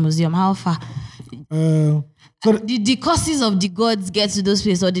British Museum, how far? So the courses of the gods get to those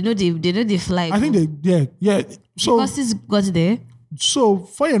places, or they know they fly. I think So the courses got there. So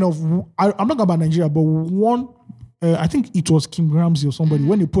funny enough, I'm not talking about Nigeria, but one, I think it was Kim Ramsey or somebody,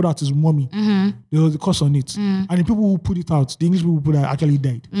 when they put out his mummy, there was a curse on it. And the people who put it out, the English people who put it out actually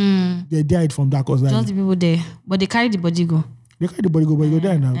died. They died from that cause. Just the people there. But they carried the body go. They carry the body go, but you go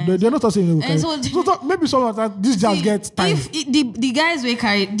there now. They're not saying they will carry. So maybe some of that, this just gets time. If the guys will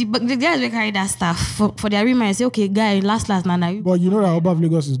carry that stuff for their women and say, okay, guy, last now. But you know that Oba of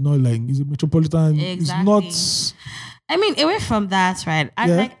Lagos is not like, it's a metropolitan. Exactly. It's not. I mean, away from that, right?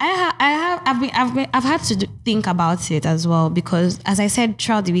 I've had to think about it as well, because as I said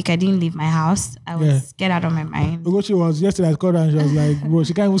throughout the week, I didn't leave my house. I was scared out of my mind. She was yesterday. I called her and she was like, "Bro,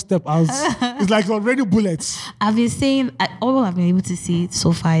 she can't even step out. It's like already bullets." I've been saying all I've been able to see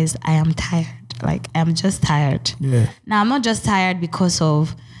so far is I am tired. Like, I'm just tired. Yeah. Now, I'm not just tired because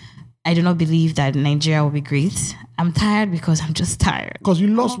of I do not believe that Nigeria will be great. I'm tired because I'm just tired. Because we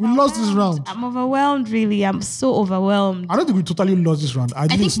lost this round. I'm overwhelmed, really. I'm so overwhelmed. I don't think we totally lost this round. I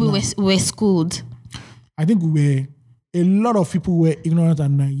think we were schooled. I think a lot of people were ignorant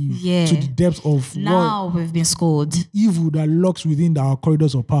and naive to the depths of we've been schooled. Evil that lurks within our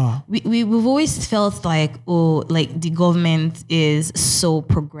corridors of power. We've always felt like the government is so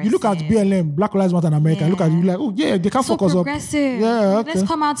progressive. You look at BLM, Black Lives Matter in America. Look at you like, they can't focus up. Progressive. Yeah, okay. Let's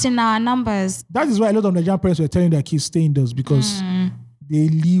come out in our numbers. That is why a lot of Nigerian parents were telling their kids stay indoors because they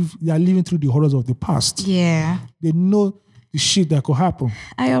are living through the horrors of the past. Yeah, they know the shit that could happen.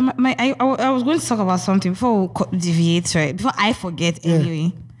 I was going to talk about something before we deviate, right? Before I forget,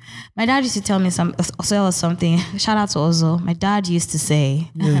 anyway. My dad used to tell me something. Shout out to Ozo. My dad used to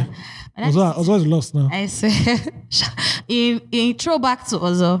say. Yeah. Ozo is lost now. I swear. in throwback to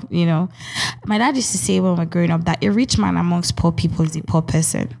Ozo, you know. My dad used to say when we were growing up that a rich man amongst poor people is a poor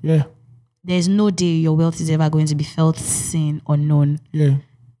person. Yeah. There's no day your wealth is ever going to be felt, seen, or known. Yeah.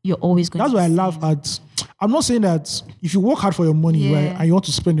 You're always going That's to why I laugh at. I'm not saying that if you work hard for your money, right, and you want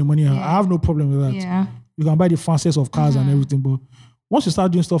to spend your money, I have no problem with that. Yeah. You can buy the fanciest of cars and everything, but once you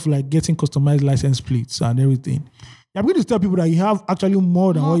start doing stuff like getting customized license plates and everything, you're going to tell people that you have actually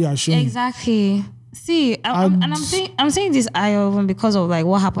more than what you are showing. Exactly. See, I'm saying this even because of like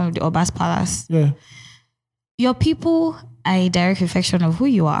what happened with the Obas Palace. Yeah. Your people are a direct reflection of who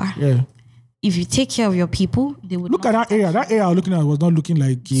you are. Yeah. If you take care of your people, they would look at that area. That area I was looking at was not looking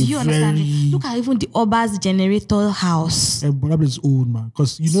like Do you understand? Look at even the Obas generator house. But that place is old, man.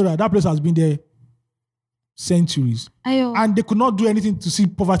 Because you know that place has been there centuries. And they could not do anything to see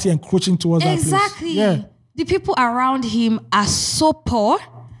poverty encroaching towards that place. Exactly. Yeah. The people around him are so poor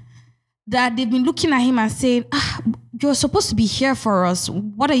that they've been looking at him and saying, you're supposed to be here for us.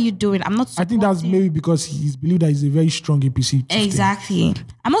 What are you doing? I'm not supporting. I think that's maybe because he's believed that he's a very strong APC. Exactly.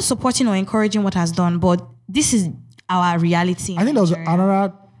 I'm not supporting or encouraging what has done, but this is our reality. I think there was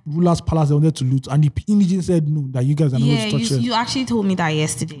another ruler's palace they wanted to loot, and the indigents said no, that you guys are not going to touch it. You actually told me that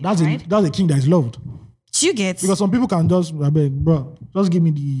yesterday. That's a king that is loved. Do you get? Because some people can just, bro, just give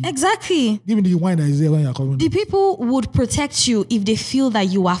me the... Exactly. Give me the wine that is there when you're coming. The people would protect you if they feel that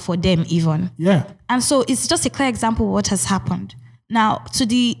you are for them even. Yeah. And so it's just a clear example of what has happened. Now, to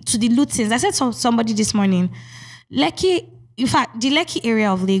the lootings, I said to somebody this morning, Lekki, in fact, the Lekki area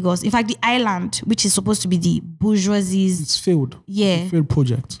of Lagos, in fact, the island, which is supposed to be the bourgeoisie's... It's failed. Yeah. It's a failed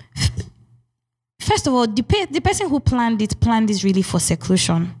project. First of all, the person who planned this really for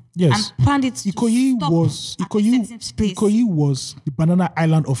seclusion. Yes. And planned it to Ikoyi was the banana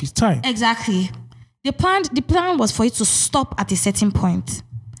island of his time. Exactly. The plan was for it to stop at a certain point,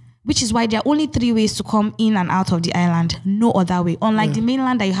 which is why there are only 3 ways to come in and out of the island. No other way. Unlike the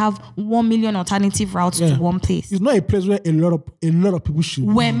mainland that you have 1 million alternative routes to one place. It's not a place where a lot of people should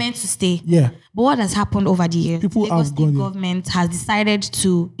were meant to stay. Yeah. But what has happened over the years? People the Lagos have gone government has decided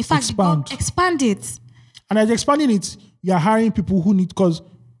to, in fact, expand it. And as expanding it, you are hiring people who need, because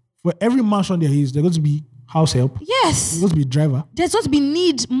for every mansion there's going to be house help. Yes. There's going to be a driver. There's going to be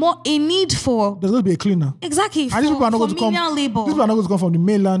a need for... There's going to be a cleaner. Exactly. And these people are not going to come. Labor. These people are not going to come from the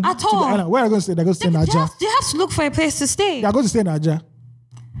mainland at to all. the island. Where are they going to stay? They're going to stay in Naija. They have to look for a place to stay. They are going to stay in Naija.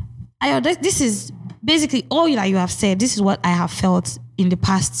 This is basically all that you have said. This is what I have felt in the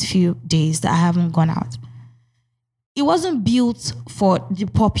past few days that I haven't gone out. It wasn't built for the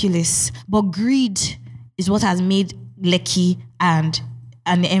populace, but greed is what has made Lekki and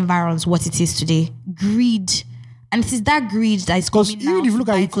the environs what it is today. Greed. And it is that greed that is coming Because even if you look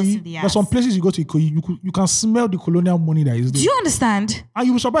at Ikoyi, there's some places you go to Ikoyi, you can smell the colonial money that is there. Do you understand? And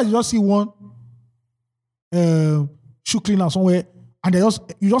you'll be surprised you just see one shoe cleaner somewhere, and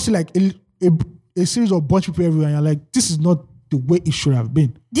you just see like a series of bunch of people everywhere, and you're like, this is not the way it should have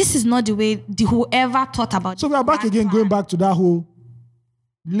been. This is not the way whoever thought about it. So we are back again, going back to that whole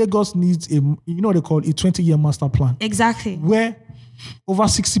Lagos needs what they call a 20-year master plan. Exactly. Where over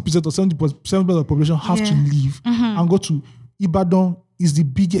 60% or 70% of the population have to leave and go to Ibadan. Is the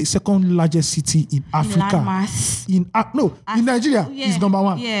biggest, second largest city in Africa. In Nigeria, is number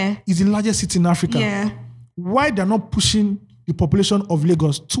 1. Yeah. It's the largest city in Africa. Yeah. Why they're not pushing the population of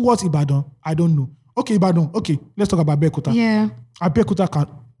Lagos towards Ibadan, I don't know. Okay, Ibadan. Okay, let's talk about Abeokuta. Yeah. Abeokuta can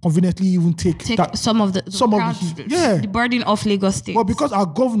conveniently even take some of the burden off Lagos State. But because our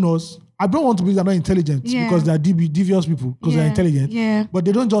governors, I don't want to believe they're not intelligent because they're devious people because they're intelligent. Yeah. But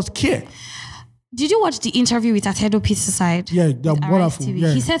they don't just care. Did you watch the interview with Atedo Peterside? Yeah, they're wonderful.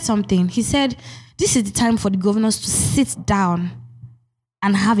 Yeah. He said something. He said, this is the time for the governors to sit down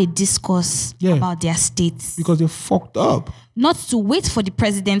and have a discourse Yeah. about their states. Because they fucked up. Not to wait for the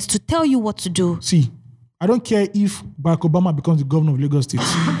president to tell you what to do. See, I don't care if Barack Obama becomes the governor of Lagos State.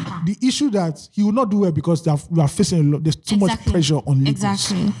 The issue that he will not do well because we are facing a lot. There's too much pressure on Lagos.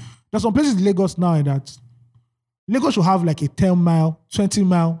 Exactly. There's some places in Lagos now that Lagos should have like a 10-mile,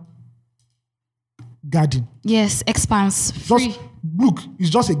 20-mile garden. Yes, expanse. Free. Just look, it's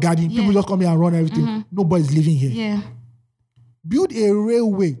just a garden. Yeah. People just come here and run everything. Nobody's living here. Yeah. Build a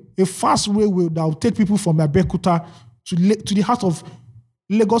railway, a fast railway that will take people from Abeokuta to the heart of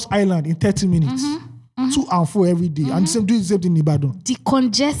Lagos Island in 30 minutes. To and fro every day. And do the same thing in Ibadan.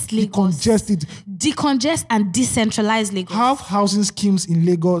 Decongest Lagos. Decongest it. Decongest and decentralize Lagos. Have housing schemes in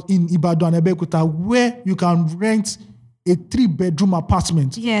Lagos, in Ibadan and Abeokuta where you can rent a 3-bedroom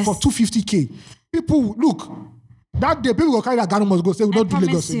apartment for 250K. People, look, that day people will carry that gun must go say we don't do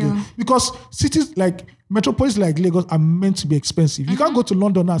Lagos again. Because cities like metropolis like Lagos are meant to be expensive. You can't go to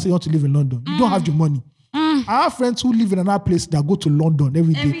London now and say you want to live in London. You don't have the money. I have friends who live in another place that go to London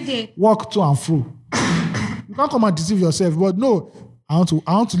every day. Walk to and fro. You can't come and deceive yourself. But no, I want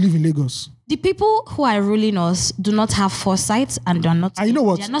to live in Lagos. The people who are ruling us do not have foresight and they're not. And you know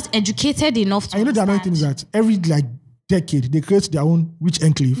what? They're not educated enough to. And you know the annoying thing is that every decade they create their own rich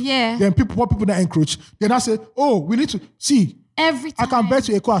enclave. Yeah. Then more people that encroach. They now say, oh, we need to see. Every time. I can bet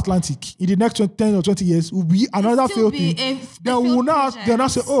you Eco Atlantic in the next 10 or 20 years will be another failed thing. Then they'll now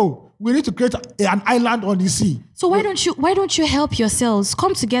say, oh, we need to create an island on the sea. So why don't you help yourselves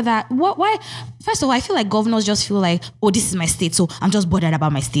come together? Why? First of all, I feel like governors just feel like, oh, this is my state, so I'm just bothered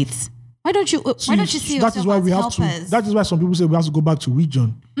about my state. Why don't you see yourself that is why as we have helpers? to. That is why some people say we have to go back to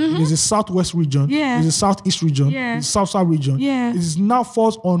region. There's a southwest region. There's a southeast region. There's a south region. It is now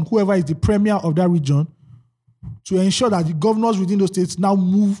falls on whoever is the premier of that region to ensure that the governors within those states now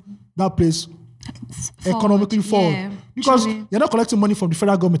move that place economically forward. Because you're not collecting money from the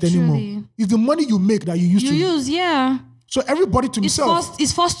federal government anymore. It's the money you make that you use. So everybody to himself.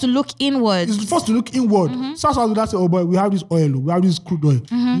 It's forced to look inward. It's forced to look inward. South will not say, oh boy, we have this oil, we have this crude oil.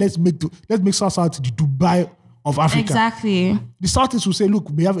 Let's make South the Dubai of Africa. Exactly. The Southeast will say, look,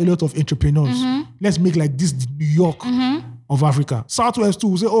 we have a lot of entrepreneurs. Let's make like this the New York of Africa. Southwest too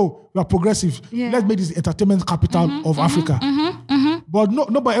will say, oh, we are progressive. Let's make this entertainment capital of Africa. But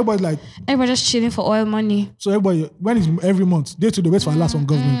everybody's like... Everybody's just chilling for oil money. So everybody, when it's every month, they wait for a last on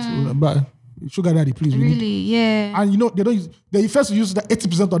government. But sugar daddy, please. Really, And you know, they first use that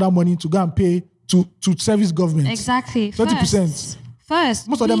 80% of that money to go and pay to service government. Exactly. 30%. First.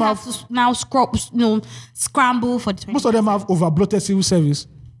 Most of them have to now scramble for the 20%. Most of them have over-bloated civil service.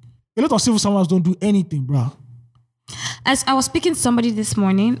 A lot of civil servants don't do anything, bro. As I was speaking to somebody this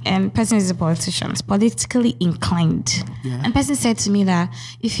morning, and person is a politician, is politically inclined. And person said to me that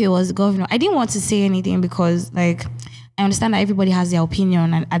if he was governor, I didn't want to say anything because, like, I understand that everybody has their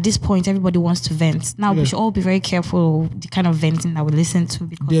opinion, and at this point, everybody wants to vent. Now, we should all be very careful of the kind of venting that we listen to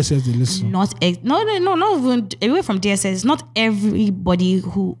because DSS, they listen. Not even away from DSS. Not everybody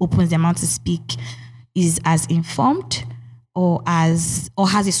who opens their mouth to speak is as informed or has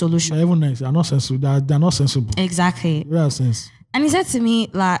a solution. They're even nice. They're not sensible. They're not sensible. Exactly. They have sense. And he said to me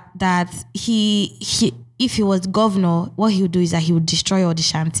that he if he was governor, what he would do is that he would destroy all the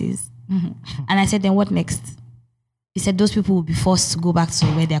shanties. And I said, then what next? He said those people will be forced to go back to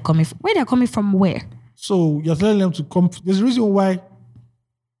where they're coming from. Where they're coming from where? So you're telling them to come. There's a reason why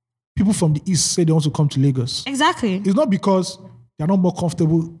people from the east say they want to come to Lagos. Exactly. It's not because they're not more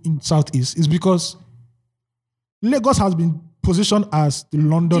comfortable in southeast. It's because Lagos has been positioned as the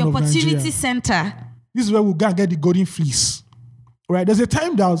London of Nigeria. The opportunity center. This is where we go and get the golden fleece. Right? There's a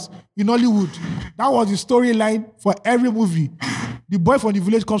time that was in Hollywood. That was the storyline for every movie. The boy from the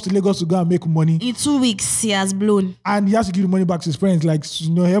village comes to Lagos to go and make money. In 2 weeks, he has blown. And he has to give the money back to his parents, like,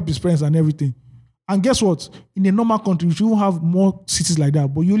 help his parents and everything. And guess what? In a normal country, you shouldn't have more cities like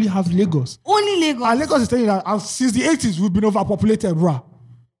that, but you only have Lagos. Only Lagos. And Lagos is telling you that since the 80s, we've been overpopulated, bruh.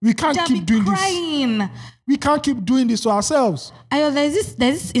 We can't keep doing this. We can't keep doing this to ourselves. There's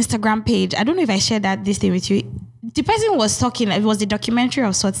this Instagram page. I don't know if I shared this thing with you. The person was talking, it was the documentary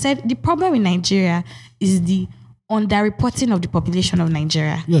of sorts, said the problem in Nigeria is the underreporting of the population of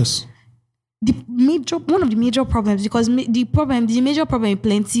Nigeria. Yes. One of the major problems, because the major problem is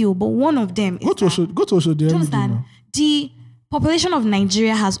plenty, but one of them is go to Osho. The population of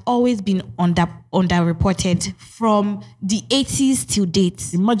Nigeria has always been underreported from the 80s till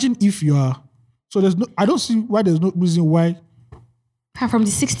date. Imagine if you are. So I don't see why there's no reason why. From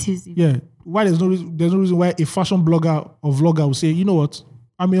the 60s. Yeah. Why there's no reason why a fashion blogger or vlogger will say, you know what?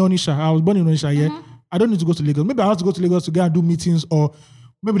 I'm in Onitsha. I was born in Onitsha, I don't need to go to Lagos. Maybe I have to go to Lagos to go and do meetings or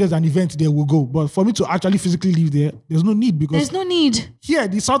maybe there's an event there, we'll go. But for me to actually physically live there, there's no need because There's no need. here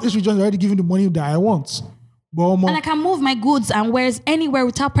the Southeast region is already giving the money that I want. But And I can move my goods and wares anywhere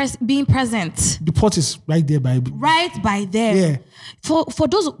without being present. the port is right there by Right by there. Yeah. For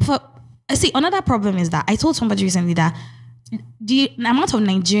those see, another problem is that I told somebody recently that the amount of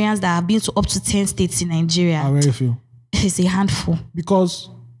Nigerians that have been to up to 10 states in Nigeria I very few. is a handful. Because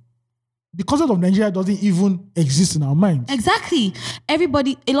the concept of Nigeria doesn't even exist in our minds. Exactly. A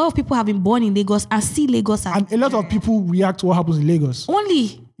lot of people have been born in Lagos and see Lagos as And a lot of people react to what happens in Lagos.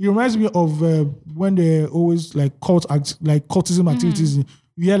 only. It reminds me of when they're always like cultism activities. You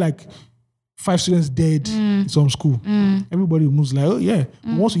hear like 5 students dead in some school. Everybody moves like, oh yeah.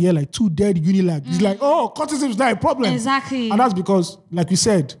 But once you hear like 2 dead Unilag, it's like, oh, cultism is not a problem. Exactly. And that's because, like we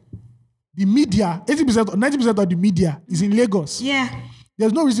said, the media, 80% or 90% of the media is in Lagos. Yeah.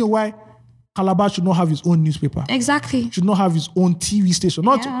 There's no reason why Calabar should not have his own newspaper. Exactly. Should not have his own TV station.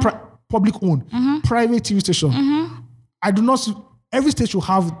 Not public owned, private TV station. I do not see, every state should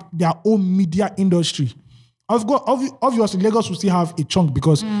have their own media industry. Obviously, Lagos will still have a chunk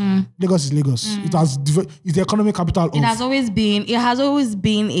because Lagos is Lagos. It's the economic capital of... It has always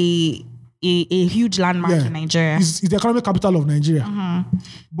been a huge landmark in Nigeria. It's the economic capital of Nigeria.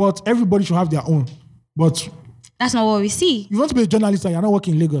 But everybody should have their own. But that's not what we see. you want to be a journalist and you're not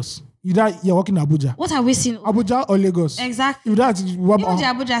working in Lagos. Either you're working in Abuja. What are we seeing? Abuja or Lagos. Exactly. If that, Even the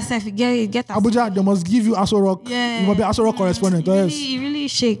Abuja self, you get that. Abuja, they must give you Aso Rock. Yeah. You must be Aso Rock correspondent. You really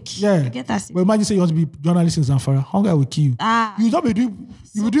shake. Yeah. You get that. But imagine say you want to be journalist in Zamfara. Hunger will kill you. You'll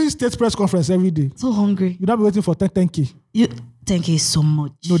be doing state press conference every day. So hungry. You'll not be waiting for 10K. 10K is so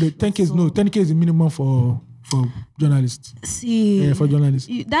much. No, the 10K is the minimum for journalists. See. Yeah, for journalists.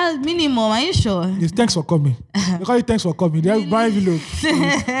 That's minimum, are you sure? It's thanks for coming. They call it thanks for coming. They have Brian envelope.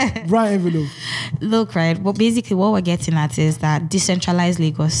 Brian envelope. Look, right. But basically what we're getting at is that decentralized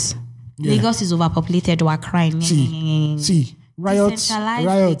Lagos. Yeah. Lagos is overpopulated, we're crying. See. Riots.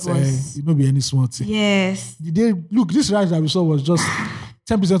 Lagos. It not be any small thing. Yes. This riot that we saw was just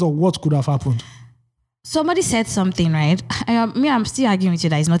 10% of what could have happened. Somebody said something, right? I'm still arguing with you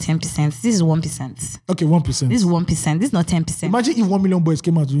that it's not 10%. This is 1%. Okay, 1%. This is 1%. This is not 10%. Imagine if 1 million boys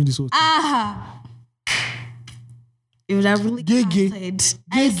came out doing this whole thing. It would have really counted.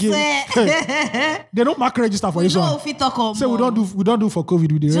 They don't mark register for this one. Say we don't do for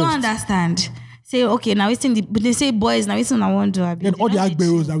COVID with the rest. Do you understand? Say, okay, now it's in the... But they say boys, now it's in I want to... Then all the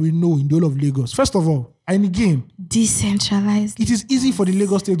Agberos that we know in the whole of Lagos. First of all, and again... Decentralized. It is easy for the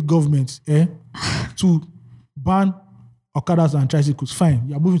Lagos state government to ban Okadas and tricycles. Fine,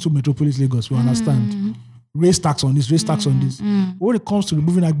 you are moving to Metropolis Lagos, we understand. Raise tax on this, raise tax on this. But when it comes to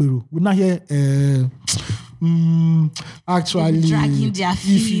removing Agbero, we're not here... actually, dragging their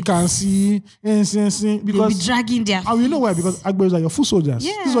feet. If you can see, because they'll be dragging their feet. And we know why, because Agberos are your full soldiers.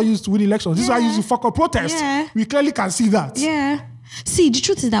 Yeah. This is what you used to win elections. This is why you used to fuck up protests. Yeah. We clearly can see that. Yeah. See, the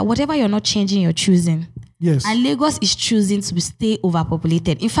truth is that whatever you're not changing, you're choosing. Yes. And Lagos is choosing to stay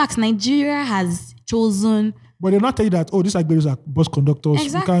overpopulated. In fact, Nigeria has chosen... But they're not telling you that, oh, these Agberos are bus conductors.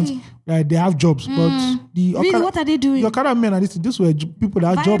 Exactly. They have jobs. But the Really, what are they doing? The Okada men and these were people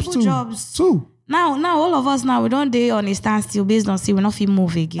that have jobs too. Now, all of us now, we don't do on a standstill based on see, we're not feel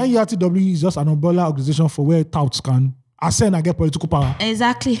move again. NURTW is just an umbrella organization for where touts can ascend and get political power.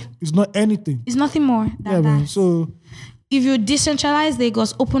 Exactly. It's not anything. It's nothing more than that. Man. So... If you decentralize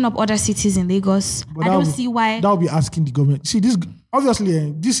Lagos, open up other cities in Lagos, I don't see why... That will be asking the government. See,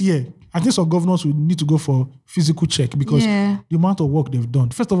 obviously, this year, I think some governors will need to go for physical check because the amount of work they've done.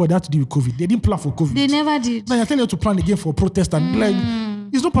 First of all, they had to deal with COVID. They didn't plan for COVID. They never did. Now you're telling them to plan again for protest and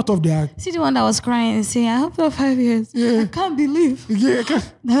it's not part of their... See the one that was crying and saying, I hope for 5 years. Yeah. I can't believe.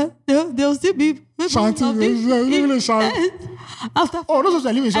 Yeah, they'll still be... After those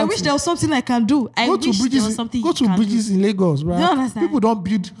are living. I wish there was something I can do. Go to bridges in Lagos, right? You understand? People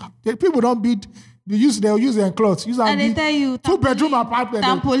don't build. They'll use their cloths. And they tell you 2-bedroom apartment.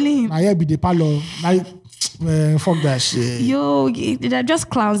 Trampoline. Now here be the parlor. Fuck that shit. Yo, they're just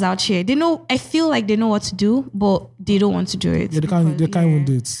clowns out here. They know. I feel like they know what to do, but they don't want to do it. Yeah, they can't even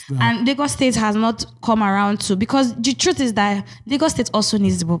do it. Yeah. And Lagos State has not come around to, because the truth is that Lagos State also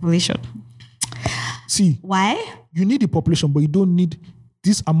needs the population. See, why? You need the population, but you don't need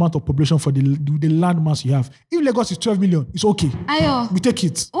this amount of population for the land mass you have. If Lagos is 12 million, it's okay. Ayo. We take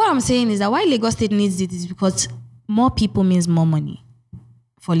it. What I'm saying is that why Lagos State needs it is because more people means more money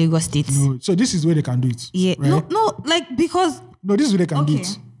for Lagos State. No, so this is where they can do it. Yeah. Right? Because... No, this is where they can do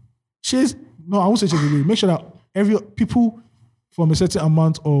it. I won't say chase away. Make sure that every people from a certain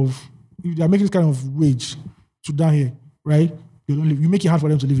amount of... If they are making this kind of wage to down here, right? You make it hard for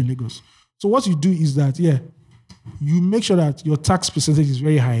them to live in Lagos. So what you do is that, you make sure that your tax percentage is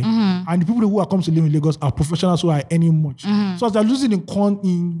very high, and the people who are coming to live in Lagos are professionals who are earning much. So as they're losing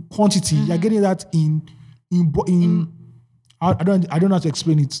in quantity, you're getting that in I don't know how to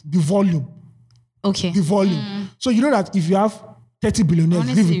explain it. The volume. Okay. The volume. So you know that if you have 30 billionaires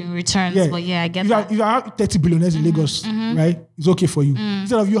honestly in returns, but I get that. If you have 30 billionaires in Lagos, right, it's okay for you.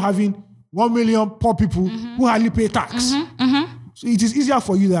 Instead of you having 1 million poor people who hardly pay tax. So it is easier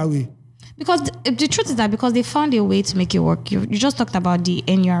for you that way. Because the truth is that because they found a way to make it work. You just talked about the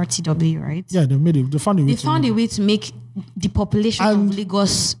NURTW, right? Yeah, they found a way. They found a way to make the population of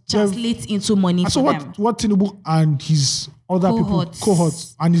Lagos translate into money for them. What Tinubu and his other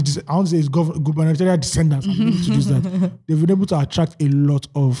cohorts, and I want to say his gubernatorial descendants have been able to do that. They've been able to attract a lot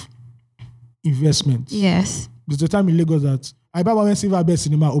of investment. Yes. There's a time in Lagos that I remember when Silver Bed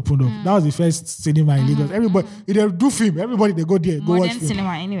Cinema opened up. That was the first cinema in Lagos. Everybody, if they do film, everybody they go there, go watch film.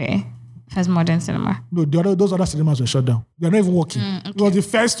 Cinema anyway. First modern cinema. No, those other cinemas were shut down. They're not even working. Okay. It was the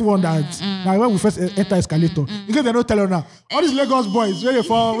first one that now when we first enter escalator. Because they're not telling now. All these Lagos boys, where they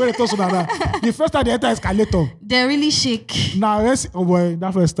talk so that the first time they enter escalator. They really shake. Now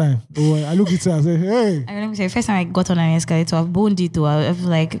that first time. Oh boy, I look at it and say, hey. Let me say, first time I got on an escalator, I've boned it to I was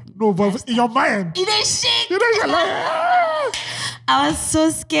like, no, but in your mind. It didn't shake. You didn't like, I was so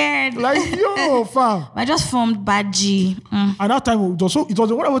scared. Like, yo, fam. I just formed bad G. And that time, it was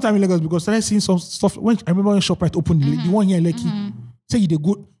a wonderful time in Lagos because I started seeing some stuff. I remember when ShopRite opened, the one here in Lekki. Say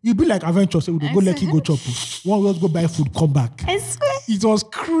you'd be like Adventure, say, go Lekki, go chop. One will go buy food, come back. I swear. It was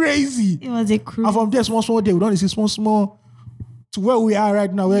crazy. It was a cruise. And from there, small day, we don't see small to where we are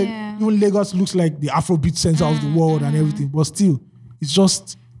right now, where even Lagos looks like the Afrobeat center of the world and everything. But still, it's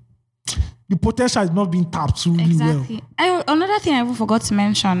just the potential is not being tapped really well. Another thing I even forgot to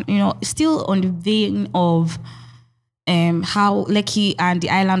mention, still on the vein of how Lekki and the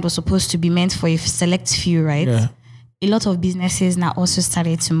island was supposed to be meant for a select few, right? Yeah. A lot of businesses now also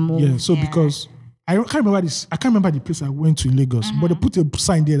started to move. Yeah, so because I can't remember the place I went to in Lagos, but they put a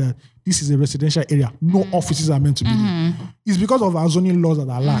sign there that this is a residential area. No offices are meant to be there. It's because of our zoning laws that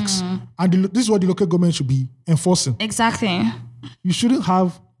are lax. And this is what the local government should be enforcing. Exactly. You shouldn't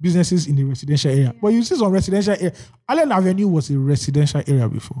have businesses in the residential area. But you see some residential area. Allen Avenue was a residential area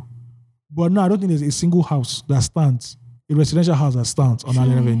before. But now I don't think there's a single house that stands, a residential house that stands on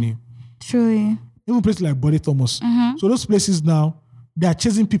Allen Avenue. Truly. Even places like Body Thomas. So those places now, they are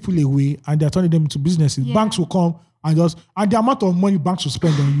chasing people away and they're turning them into businesses. Yeah. Banks will come and the amount of money banks will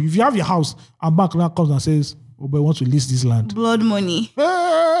spend on you. If you have your house and bank now comes and says, oh, but I want to lease this land. Blood money.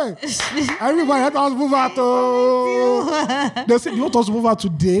 Hey! Everybody let us move out. Oh. They say, you want us to move out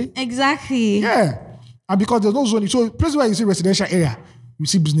today? Exactly. Yeah. And because there's no zoning. So places where you see residential area, you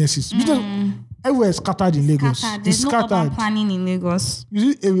see businesses. Everywhere is scattered in Lagos. There's no urban planning in Lagos.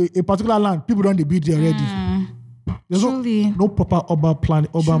 You see a particular land, people don't build there already. There's no proper urban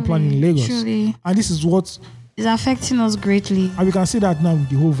planning in Lagos. Truly. And this is what is affecting us greatly. And we can see that now with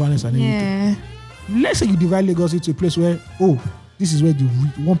the whole violence and everything. Let's say you divide Lagos into a place where, this is where the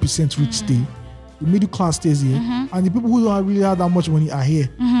 1% rich stay. The middle class stays here. And the people who don't really have that much money are here.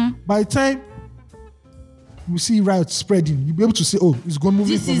 By the time you see riots spreading, you'll be able to say, it's going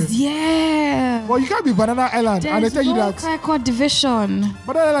moving. Well, you can't be Banana Island. And they tell you that. There's division.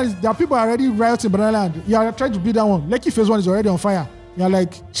 Banana Island, there are people already rioting in Banana Island. You are trying to build that one. Lekki phase 1 is already on fire. You're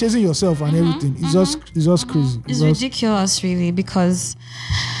like chasing yourself and everything. It's just crazy. It's ridiculous, really, because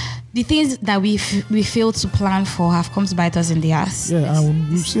the things that we failed to plan for have come to bite us in the ass. Yeah, and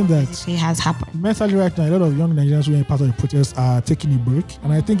we've seen that. It has happened. Mentally right now, a lot of young Nigerians who are part of the protest are taking a break.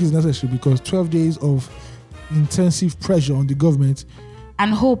 And I think it's necessary because 12 days of intensive pressure on the government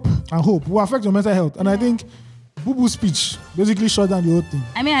and hope will affect your mental health. And I think Bubu's speech basically shut down the whole thing.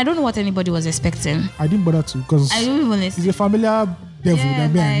 I mean, I don't know what anybody was expecting. I didn't bother to because I don't even listen. He's a familiar devil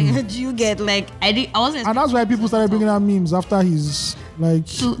that me. Like, do you get I wasn't. And that's why people started bringing out memes after his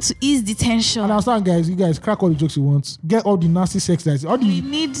to ease the tension. And I understand, guys. You guys crack all the jokes you want. Get all the nasty sex guys. All the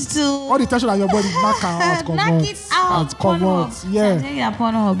tension on your body. Knock out. Knock it out. Come out.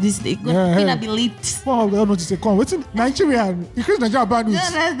 Yeah. This thing. Gonna be lit. Pornhub, they don't know to say. Come. What's in Nigeria? Increase Nigeria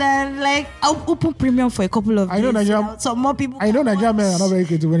bandwidth. Like I'll open premium for a couple of days. I know Nigeria. So more people. I know Nigerian men are not very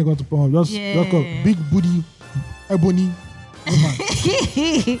creative when it comes to porn. Just call big booty, ebony.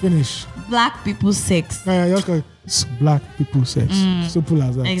 Finish. Black people sex. Just call black people sex. Simple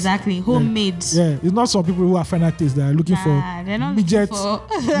as that. Exactly. Homemade. Yeah. It's not some people who are fanatics that are looking for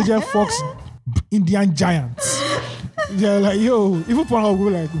midget fox Indian giants. They're like, even Pornhub will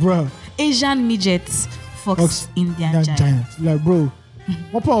be like, bro. Asian midgets fox Indian giants. Like, bro,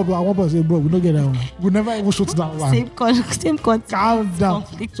 One point say, bro, we don't get that one. We never even shoot that one. Same content. Calm down.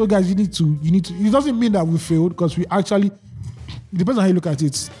 Conflict. So guys, you need to. It doesn't mean that we failed because we actually. It depends on how you look at it.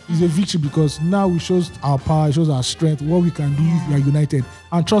 It's a victory because now we shows our power, it shows our strength, what we can do if we are united.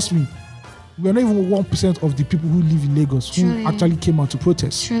 And trust me, we are not even 1% of the people who live in Lagos who actually came out to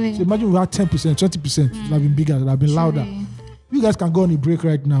protest. Truly. So imagine we had 10%, 20%. It would have been bigger, it would have been louder. You guys can go on a break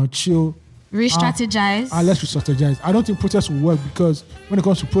right now, chill. Re-strategize. And let's re-strategize. I don't think protests will work because when it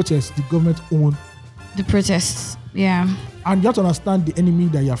comes to protests, the government own the protests. Yeah. And you have to understand the enemy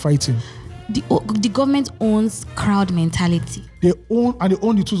that you are fighting. The government owns crowd mentality. They own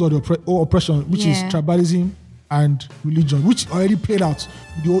the tools of the oppression, which is tribalism and religion, which already played out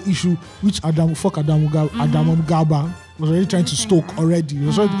the whole issue, which Adamu Mugabe was already trying to stoke already. There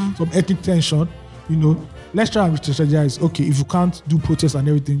was already some ethnic tension, Let's try and strategize. Okay, if you can't do protests and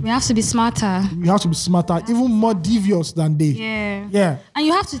everything, we have to be smarter. We have to be smarter, even more devious than they. Yeah. And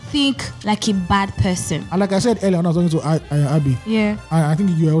you have to think like a bad person. And like I said earlier, when I was talking to Abby, and I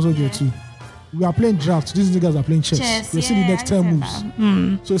think you are also there too. We are playing drafts. These niggas are playing chess. You're seeing the next 10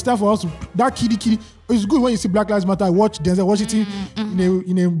 moves. So it's time for us to that kiddie. It's good when you see Black Lives Matter. Watch Denzel Washington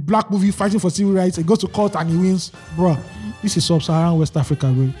in a black movie fighting for civil rights. He goes to court and he wins, bro. This is sub-Saharan West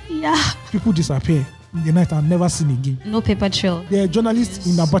Africa, bro. Yeah. People disappear in the night and never seen again. No paper trail. There are journalists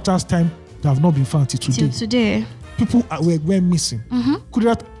in Abacha's time that have not been found till today. People were missing.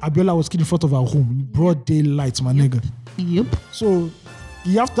 Kudirat Abiola was killed in front of our home in broad daylight, my nigga. Yep. So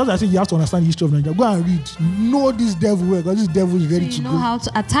you have to understand the history of Nigeria. Go and read. Know this devil well, because this devil is ready to go. You know how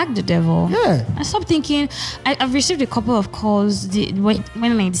to attack the devil. Yeah. I stopped thinking. I've received a couple of calls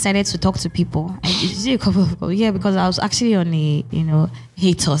when I decided to talk to people. I received a couple of calls. Yeah, because I was actually on a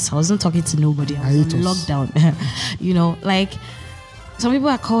hiatus. I wasn't talking to nobody. I was on lockdown. Like some people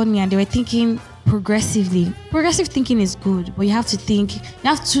had called me and they were thinking progressively. Progressive thinking is good, but you have to think. You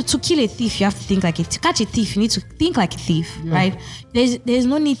have to kill a thief. You have to think like to catch a thief. You need to think like a thief, right? There's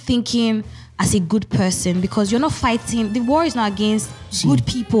no need thinking as a good person because you're not fighting. The war is not against good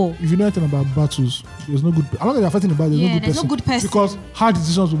people. If you know anything about battles, there's no good. As long as you're fighting about, there's no good person. Because hard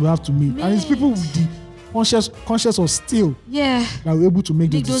decisions we have to make, and it's people with the conscious or still that we're able to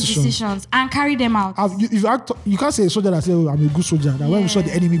make those decisions and carry them out. You can't say a soldier that say, I'm a good soldier. That when we saw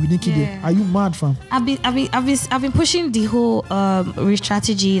the enemy, we didn't kill them. Are you mad, fam? I've been pushing the whole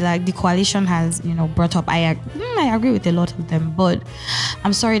re-strategy like the coalition has brought up. I agree with a lot of them, but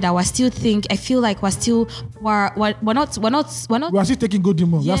I'm sorry that I feel like we're still taking good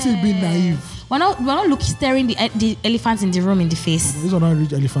demons. We're still being naive. We're not staring the elephants in the room in the face. These are not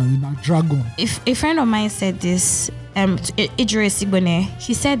rich elephants, they're not dragon. If a friend of mine said this, Idris Igbone,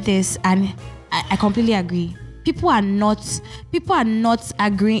 he said this, and I completely agree. People are not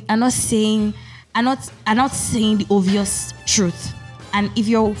agreeing, are not saying the obvious truth. And if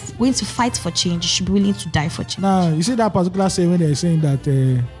you're going to fight for change, you should be willing to die for change. Now, you see that particular saying when they're saying that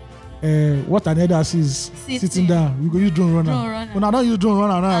what an elder sees sitting down, we go use drone runner. When I don't use drone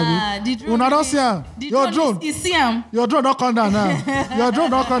runner now, when I don't see him, your drone, your drone don't come down now. Your drone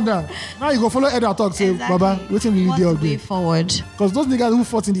don't come down. Now you go follow elder talk, say, Baba, waiting really day up there. Forward. Because those niggas who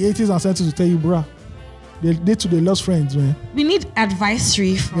fought in the 80s and 70s will tell you, bruh, they lost friends, man. We need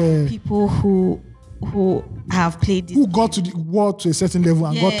advisory from people who have played this. Who got to the war to a certain level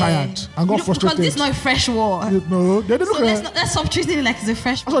and got tired and got frustrated. Because this is not a fresh war. No, they look let's stop treating it like it's a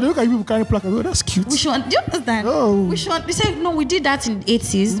fresh war. So they look at you people carrying plaque. Oh, that's cute. Do you understand? Oh. We say no. We did that in the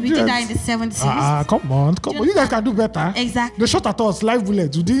 80s. We did that in the 70s. Come on. You guys can do better. Exactly. They shot at us, live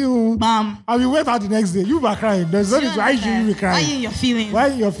bullets. Do you? Bam. And we went out the next day. You were crying. There's no reason why you be crying. Why in your feelings? Why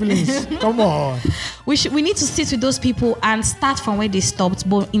in your feelings? Come on. We need to sit with those people and start from where they stopped,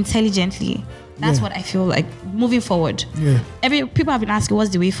 but intelligently. That's what I feel like moving forward. Yeah. People have been asking,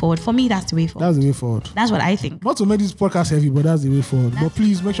 what's the way forward? For me, that's the way forward. That's the way forward. That's what I think. Not to make this podcast heavy, but that's the way forward. But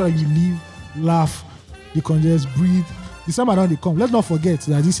please make sure you live, laugh, decongest, breathe. December now they come. Let's not forget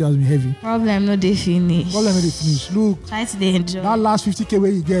that this year has been heavy. Problem no they finish. Look. Try to enjoy. That last 50K where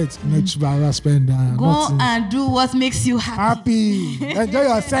you get, next spend. Go and do what makes you happy. Enjoy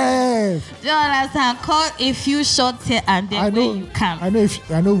yourself. Do you understand? Call a few shots here and there where you can. I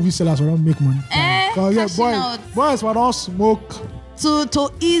know we sellers will not make money. Boys will not smoke.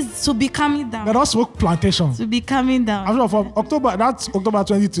 To be coming down. They don't smoke plantation. To be coming down. I'm sure from October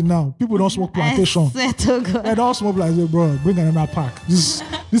 20 to now, people don't smoke plantation. I swear to God. They don't smoke like, bro, bring another pack. This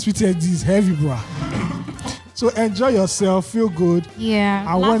PTSD is heavy, bro. So enjoy yourself, feel good.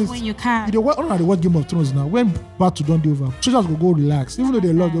 Yeah. And laugh when you can. They watch Game of Thrones now. When battle don't do over, soldiers will go relax. Even though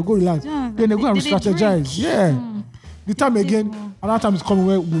they love, they'll go relax. Then they go and strategize. Yeah. The time again, another time is coming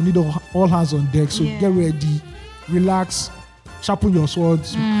where we need all hands on deck. So get ready, relax. sharpen your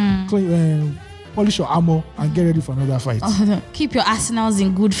swords, polish your armor, and get ready for another fight. Keep your arsenals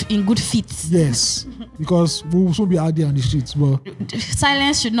in good feet. Yes, because we will soon be out there on the streets. But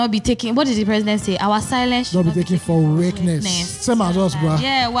silence should not be taken. What did the president say? Our silence should not be taken for weakness. Same as us, bro.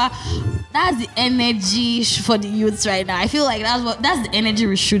 Yeah, well, that's the energy for the youths right now. I feel like that's the energy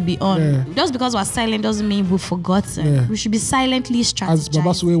we should be on. Yeah. Just because we're silent doesn't mean we've forgotten. Yeah. We should be silently strategizing. As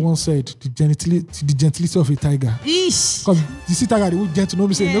Baba Suwe once said, the gentility of a tiger. Ish. Because you see tiger, they will gentle. No,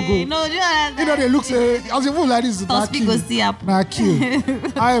 me say no go. No, you know they look as you move like this. Nah, kill.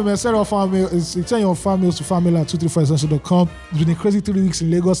 I am a set of family. Send your families to family@234essential.com. It's been a crazy 3 weeks in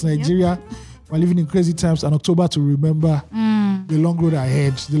Lagos, Nigeria. Yep. We're living in crazy times, and October to remember the long road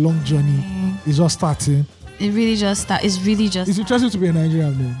ahead, the long journey is just starting. It really just started. It's interesting to be a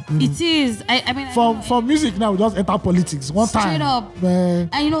Nigerian man. You know? It is. I mean, from music now, we just enter politics one straight time. Up.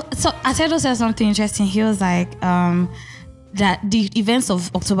 And so Atedo said something interesting. He was like, that the events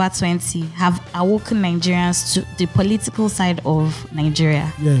of October 20 have awoken Nigerians to the political side of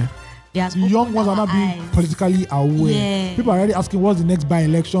Nigeria. Yeah. The young ones are not being politically aware. Yeah. People are already asking what's the next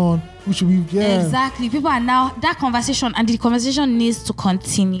by-election, who should we Exactly. People are now that conversation, and the conversation needs to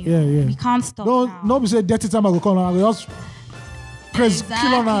continue. Yeah. We can't stop. No, we say dirty time I go come on. I just crazy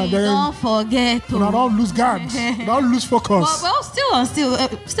kill on her. Don't forget. Don't lose guards. Don't lose focus. Well,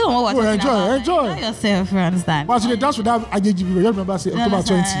 still on what we're talking about. Enjoy yourself, you understand? But you dance with that IJGB, you remember say October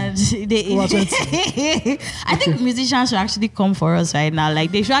 20. October 20. I think musicians should actually come for us right now.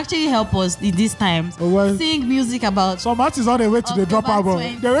 Like they should actually help us in these times. Sing music about. Some artists on their way to the drop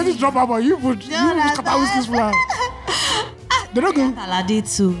album. They're ready to drop album. You put Whiskey's flag. They don't go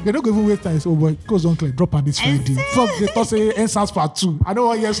even wait time. Oh boy, goes on clear. Drop on this Friday. So they thought say NSAS part 2. I know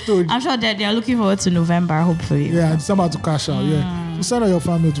what your story. I'm sure that they are looking forward to November, hopefully. Yeah, December to cash out. Yeah. So send all your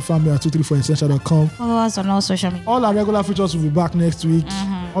family to family@234essential.com. Follow us on all social media. All our regular features will be back next week.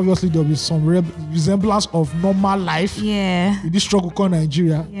 Obviously, there'll be some resemblance of normal life. Yeah. In this struggle called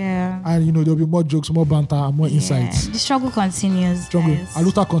Nigeria. Yeah. And there'll be more jokes, more banter, and more insights. The struggle continues.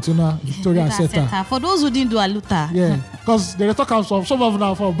 Aluta Container, Victoria Center. For those who didn't do Aluta. Yeah. Because they talk about some of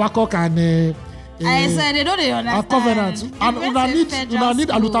them for Bangkok and I said they don't understand. Covenant. And we need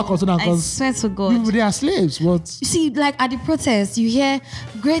Aluta Container because I swear to God. They are slaves. But you see, like at the protest, you hear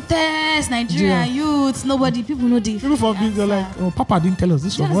greatest Nigerian youths. People know the people from they're like, oh, Papa didn't tell us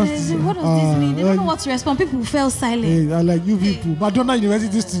this one. What does this mean? They don't know what to respond. People fell silent. Yeah, like you people. Madonna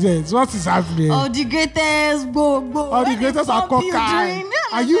University students. What is happening? Oh, the greatest go. Oh, the greatest are cockeyed.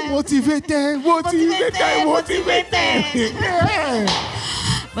 Are you motivated? Yeah.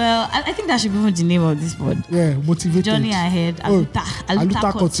 Well, I think that should be the name of this board. Yeah, motivated. Journey ahead.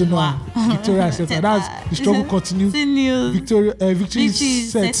 Aluta continua. Victoria Center. That's the struggle continue. Victory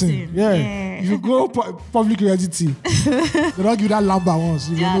setting. Yeah. If you go public reality, they don't give that lamba once.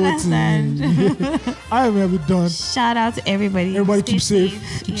 You know what I am done. Shout out to everybody. Everybody keep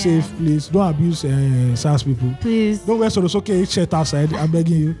safe. Keep safe, please. Don't abuse SARS people. Please. Don't wear Sorosoke shirt outside. I'm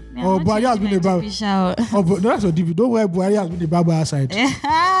begging you. Buhari has been a bad. That's your DP. Don't wear Buhari has been a bad outside.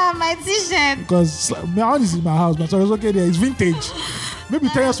 My t-shirt. Because my own is in my house, but so it's okay there. It's vintage. Maybe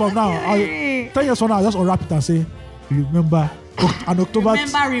 10 years from now, I'll just unwrap it and say, remember, on October.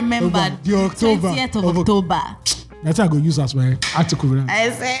 Remember. The October. 20th of October. That's how I go use as my article. I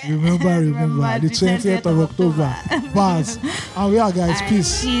say. Remember. The 20th of October. Bars. And we are, guys.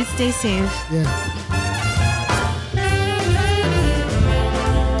 Peace. Please stay safe. Yeah.